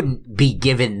 we couldn't be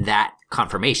given that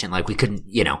confirmation. Like we couldn't.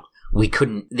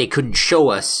 They couldn't show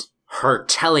us her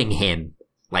telling him,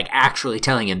 like actually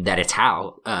telling him that it's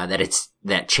Hal,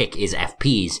 that Chick is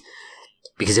FP's.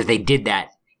 Because if they did that,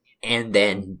 and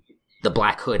then the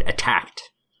Black Hood attacked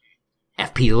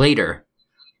FP later,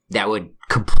 that would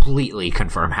completely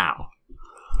confirm Hal.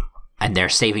 And they're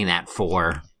saving that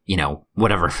for,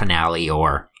 whatever finale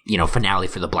or, finale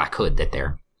for the Black Hood that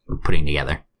they're putting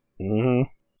together. Mm-hmm.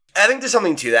 I think there's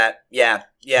something to that. Yeah.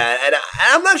 And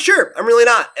I'm not sure. I'm really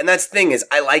not. And that's the thing is,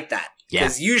 I like that.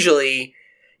 Because usually,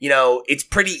 it's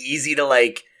pretty easy to,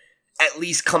 like, at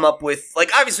least come up with,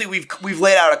 like, obviously we've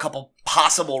laid out a couple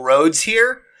possible roads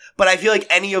here. But I feel like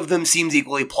any of them seems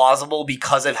equally plausible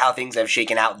because of how things have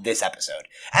shaken out this episode.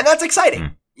 And that's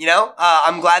exciting,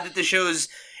 I'm glad that the show's...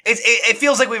 It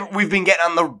feels like we've been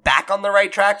getting back on the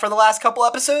right track for the last couple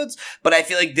episodes, but I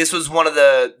feel like this was one of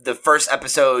the first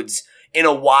episodes in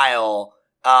a while,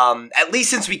 at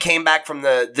least since we came back from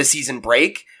the season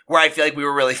break, where I feel like we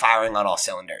were really firing on all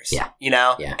cylinders. Yeah.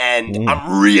 Yeah. And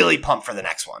I'm really pumped for the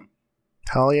next one.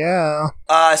 Hell yeah.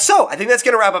 So, I think that's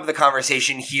going to wrap up the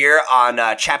conversation here on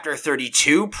Chapter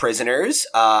 32, Prisoners,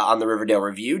 on the Riverdale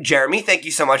Review. Jeremy, thank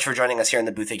you so much for joining us here in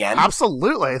the booth again.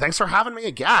 Absolutely. Thanks for having me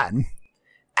again.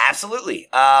 Absolutely.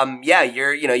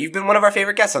 You've been one of our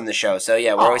favorite guests on the show, so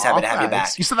yeah, we're always happy to have you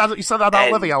back. You said that about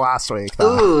Olivia last week,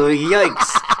 though. Ooh,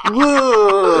 yikes.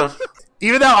 Woo.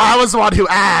 Even though I was the one who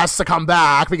asked to come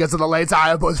back because of the late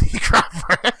diabetes crap.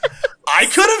 I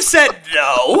could have said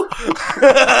no.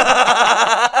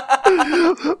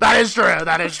 That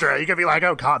is true. You could be like,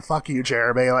 oh god, fuck you,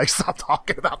 Jeremy. Like, stop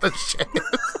talking about this shit.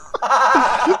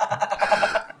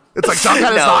 It's like,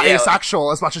 Jughead is not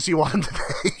asexual as much as you want him to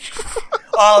be.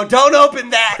 Oh, don't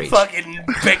open that fucking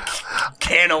big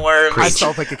can of worms. I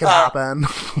still think it can happen.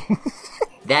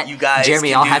 That, you guys,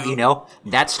 Jeremy, I'll have you know,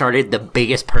 that started the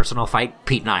biggest personal fight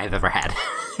Pete and I have ever had.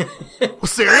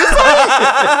 Seriously?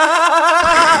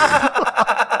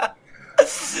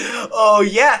 Oh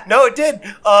yeah, no, it did.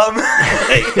 I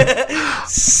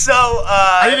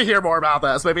need to hear more about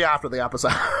this. Maybe after the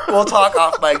episode. We'll talk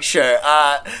off mic, sure.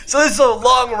 So this is a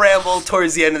long ramble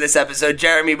towards the end of this episode.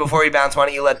 Jeremy, before we bounce, why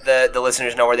don't you let the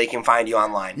listeners know where they can find you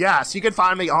online? Yes, you can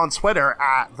find me on Twitter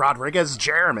at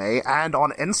RodriguezJeremy and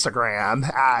on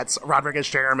Instagram at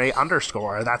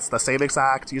RodriguezJeremy_. That's the same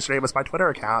exact username as my Twitter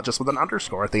account, just with an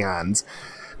underscore at the end.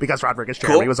 because Rodriguez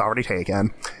Jeremy Cool. was already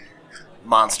taken.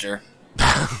 Monster.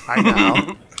 I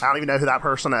know. I don't even know who that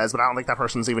person is, but I don't think that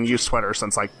person's even used Twitter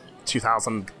since like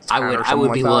 2000. I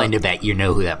would be willing to bet you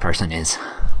know who that person is.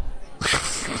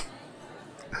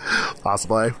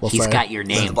 Possibly. He's got your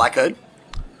name. The Black Hood?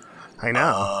 I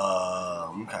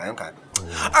know. Okay.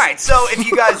 All right, so if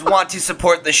you guys want to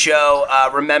support the show,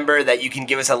 remember that you can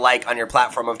give us a like on your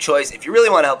platform of choice. If you really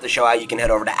want to help the show out, you can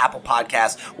head over to Apple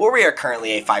Podcasts, where we are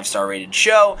currently a 5-star rated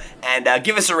show, and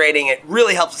give us a rating. It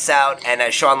really helps us out, and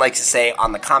as Sean likes to say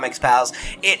on the Comics Pals,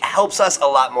 it helps us a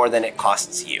lot more than it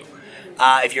costs you.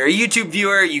 If you're a YouTube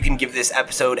viewer, you can give this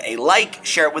episode a like,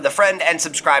 share it with a friend, and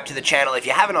subscribe to the channel. If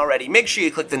you haven't already, make sure you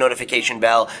click the notification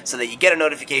bell so that you get a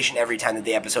notification every time that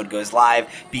the episode goes live,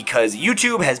 because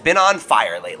YouTube has been on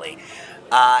fire lately.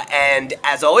 And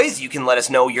as always, you can let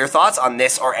us know your thoughts on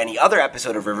this or any other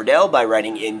episode of Riverdale by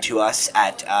writing into us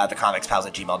at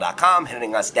thecomicspals@gmail.com,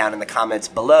 hitting us down in the comments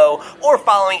below, or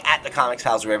following at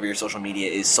thecomicspals wherever your social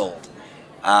media is sold.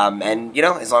 And, you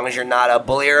know, as long as you're not a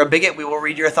bully or a bigot, we will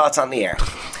read your thoughts on the air.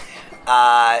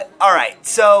 All right,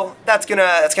 so that's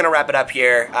gonna wrap it up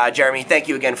here. Jeremy, thank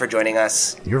you again for joining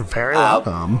us. You're very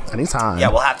welcome. Anytime. Yeah,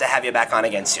 we'll have to have you back on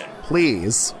again soon.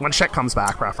 Please. When shit comes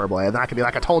back, preferably. Then I can be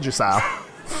like, I told you so.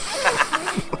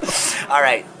 All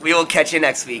right, we will catch you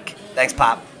next week. Thanks,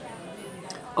 Pop.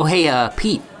 Oh, hey,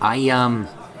 Pete, I'm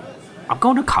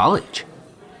going to college.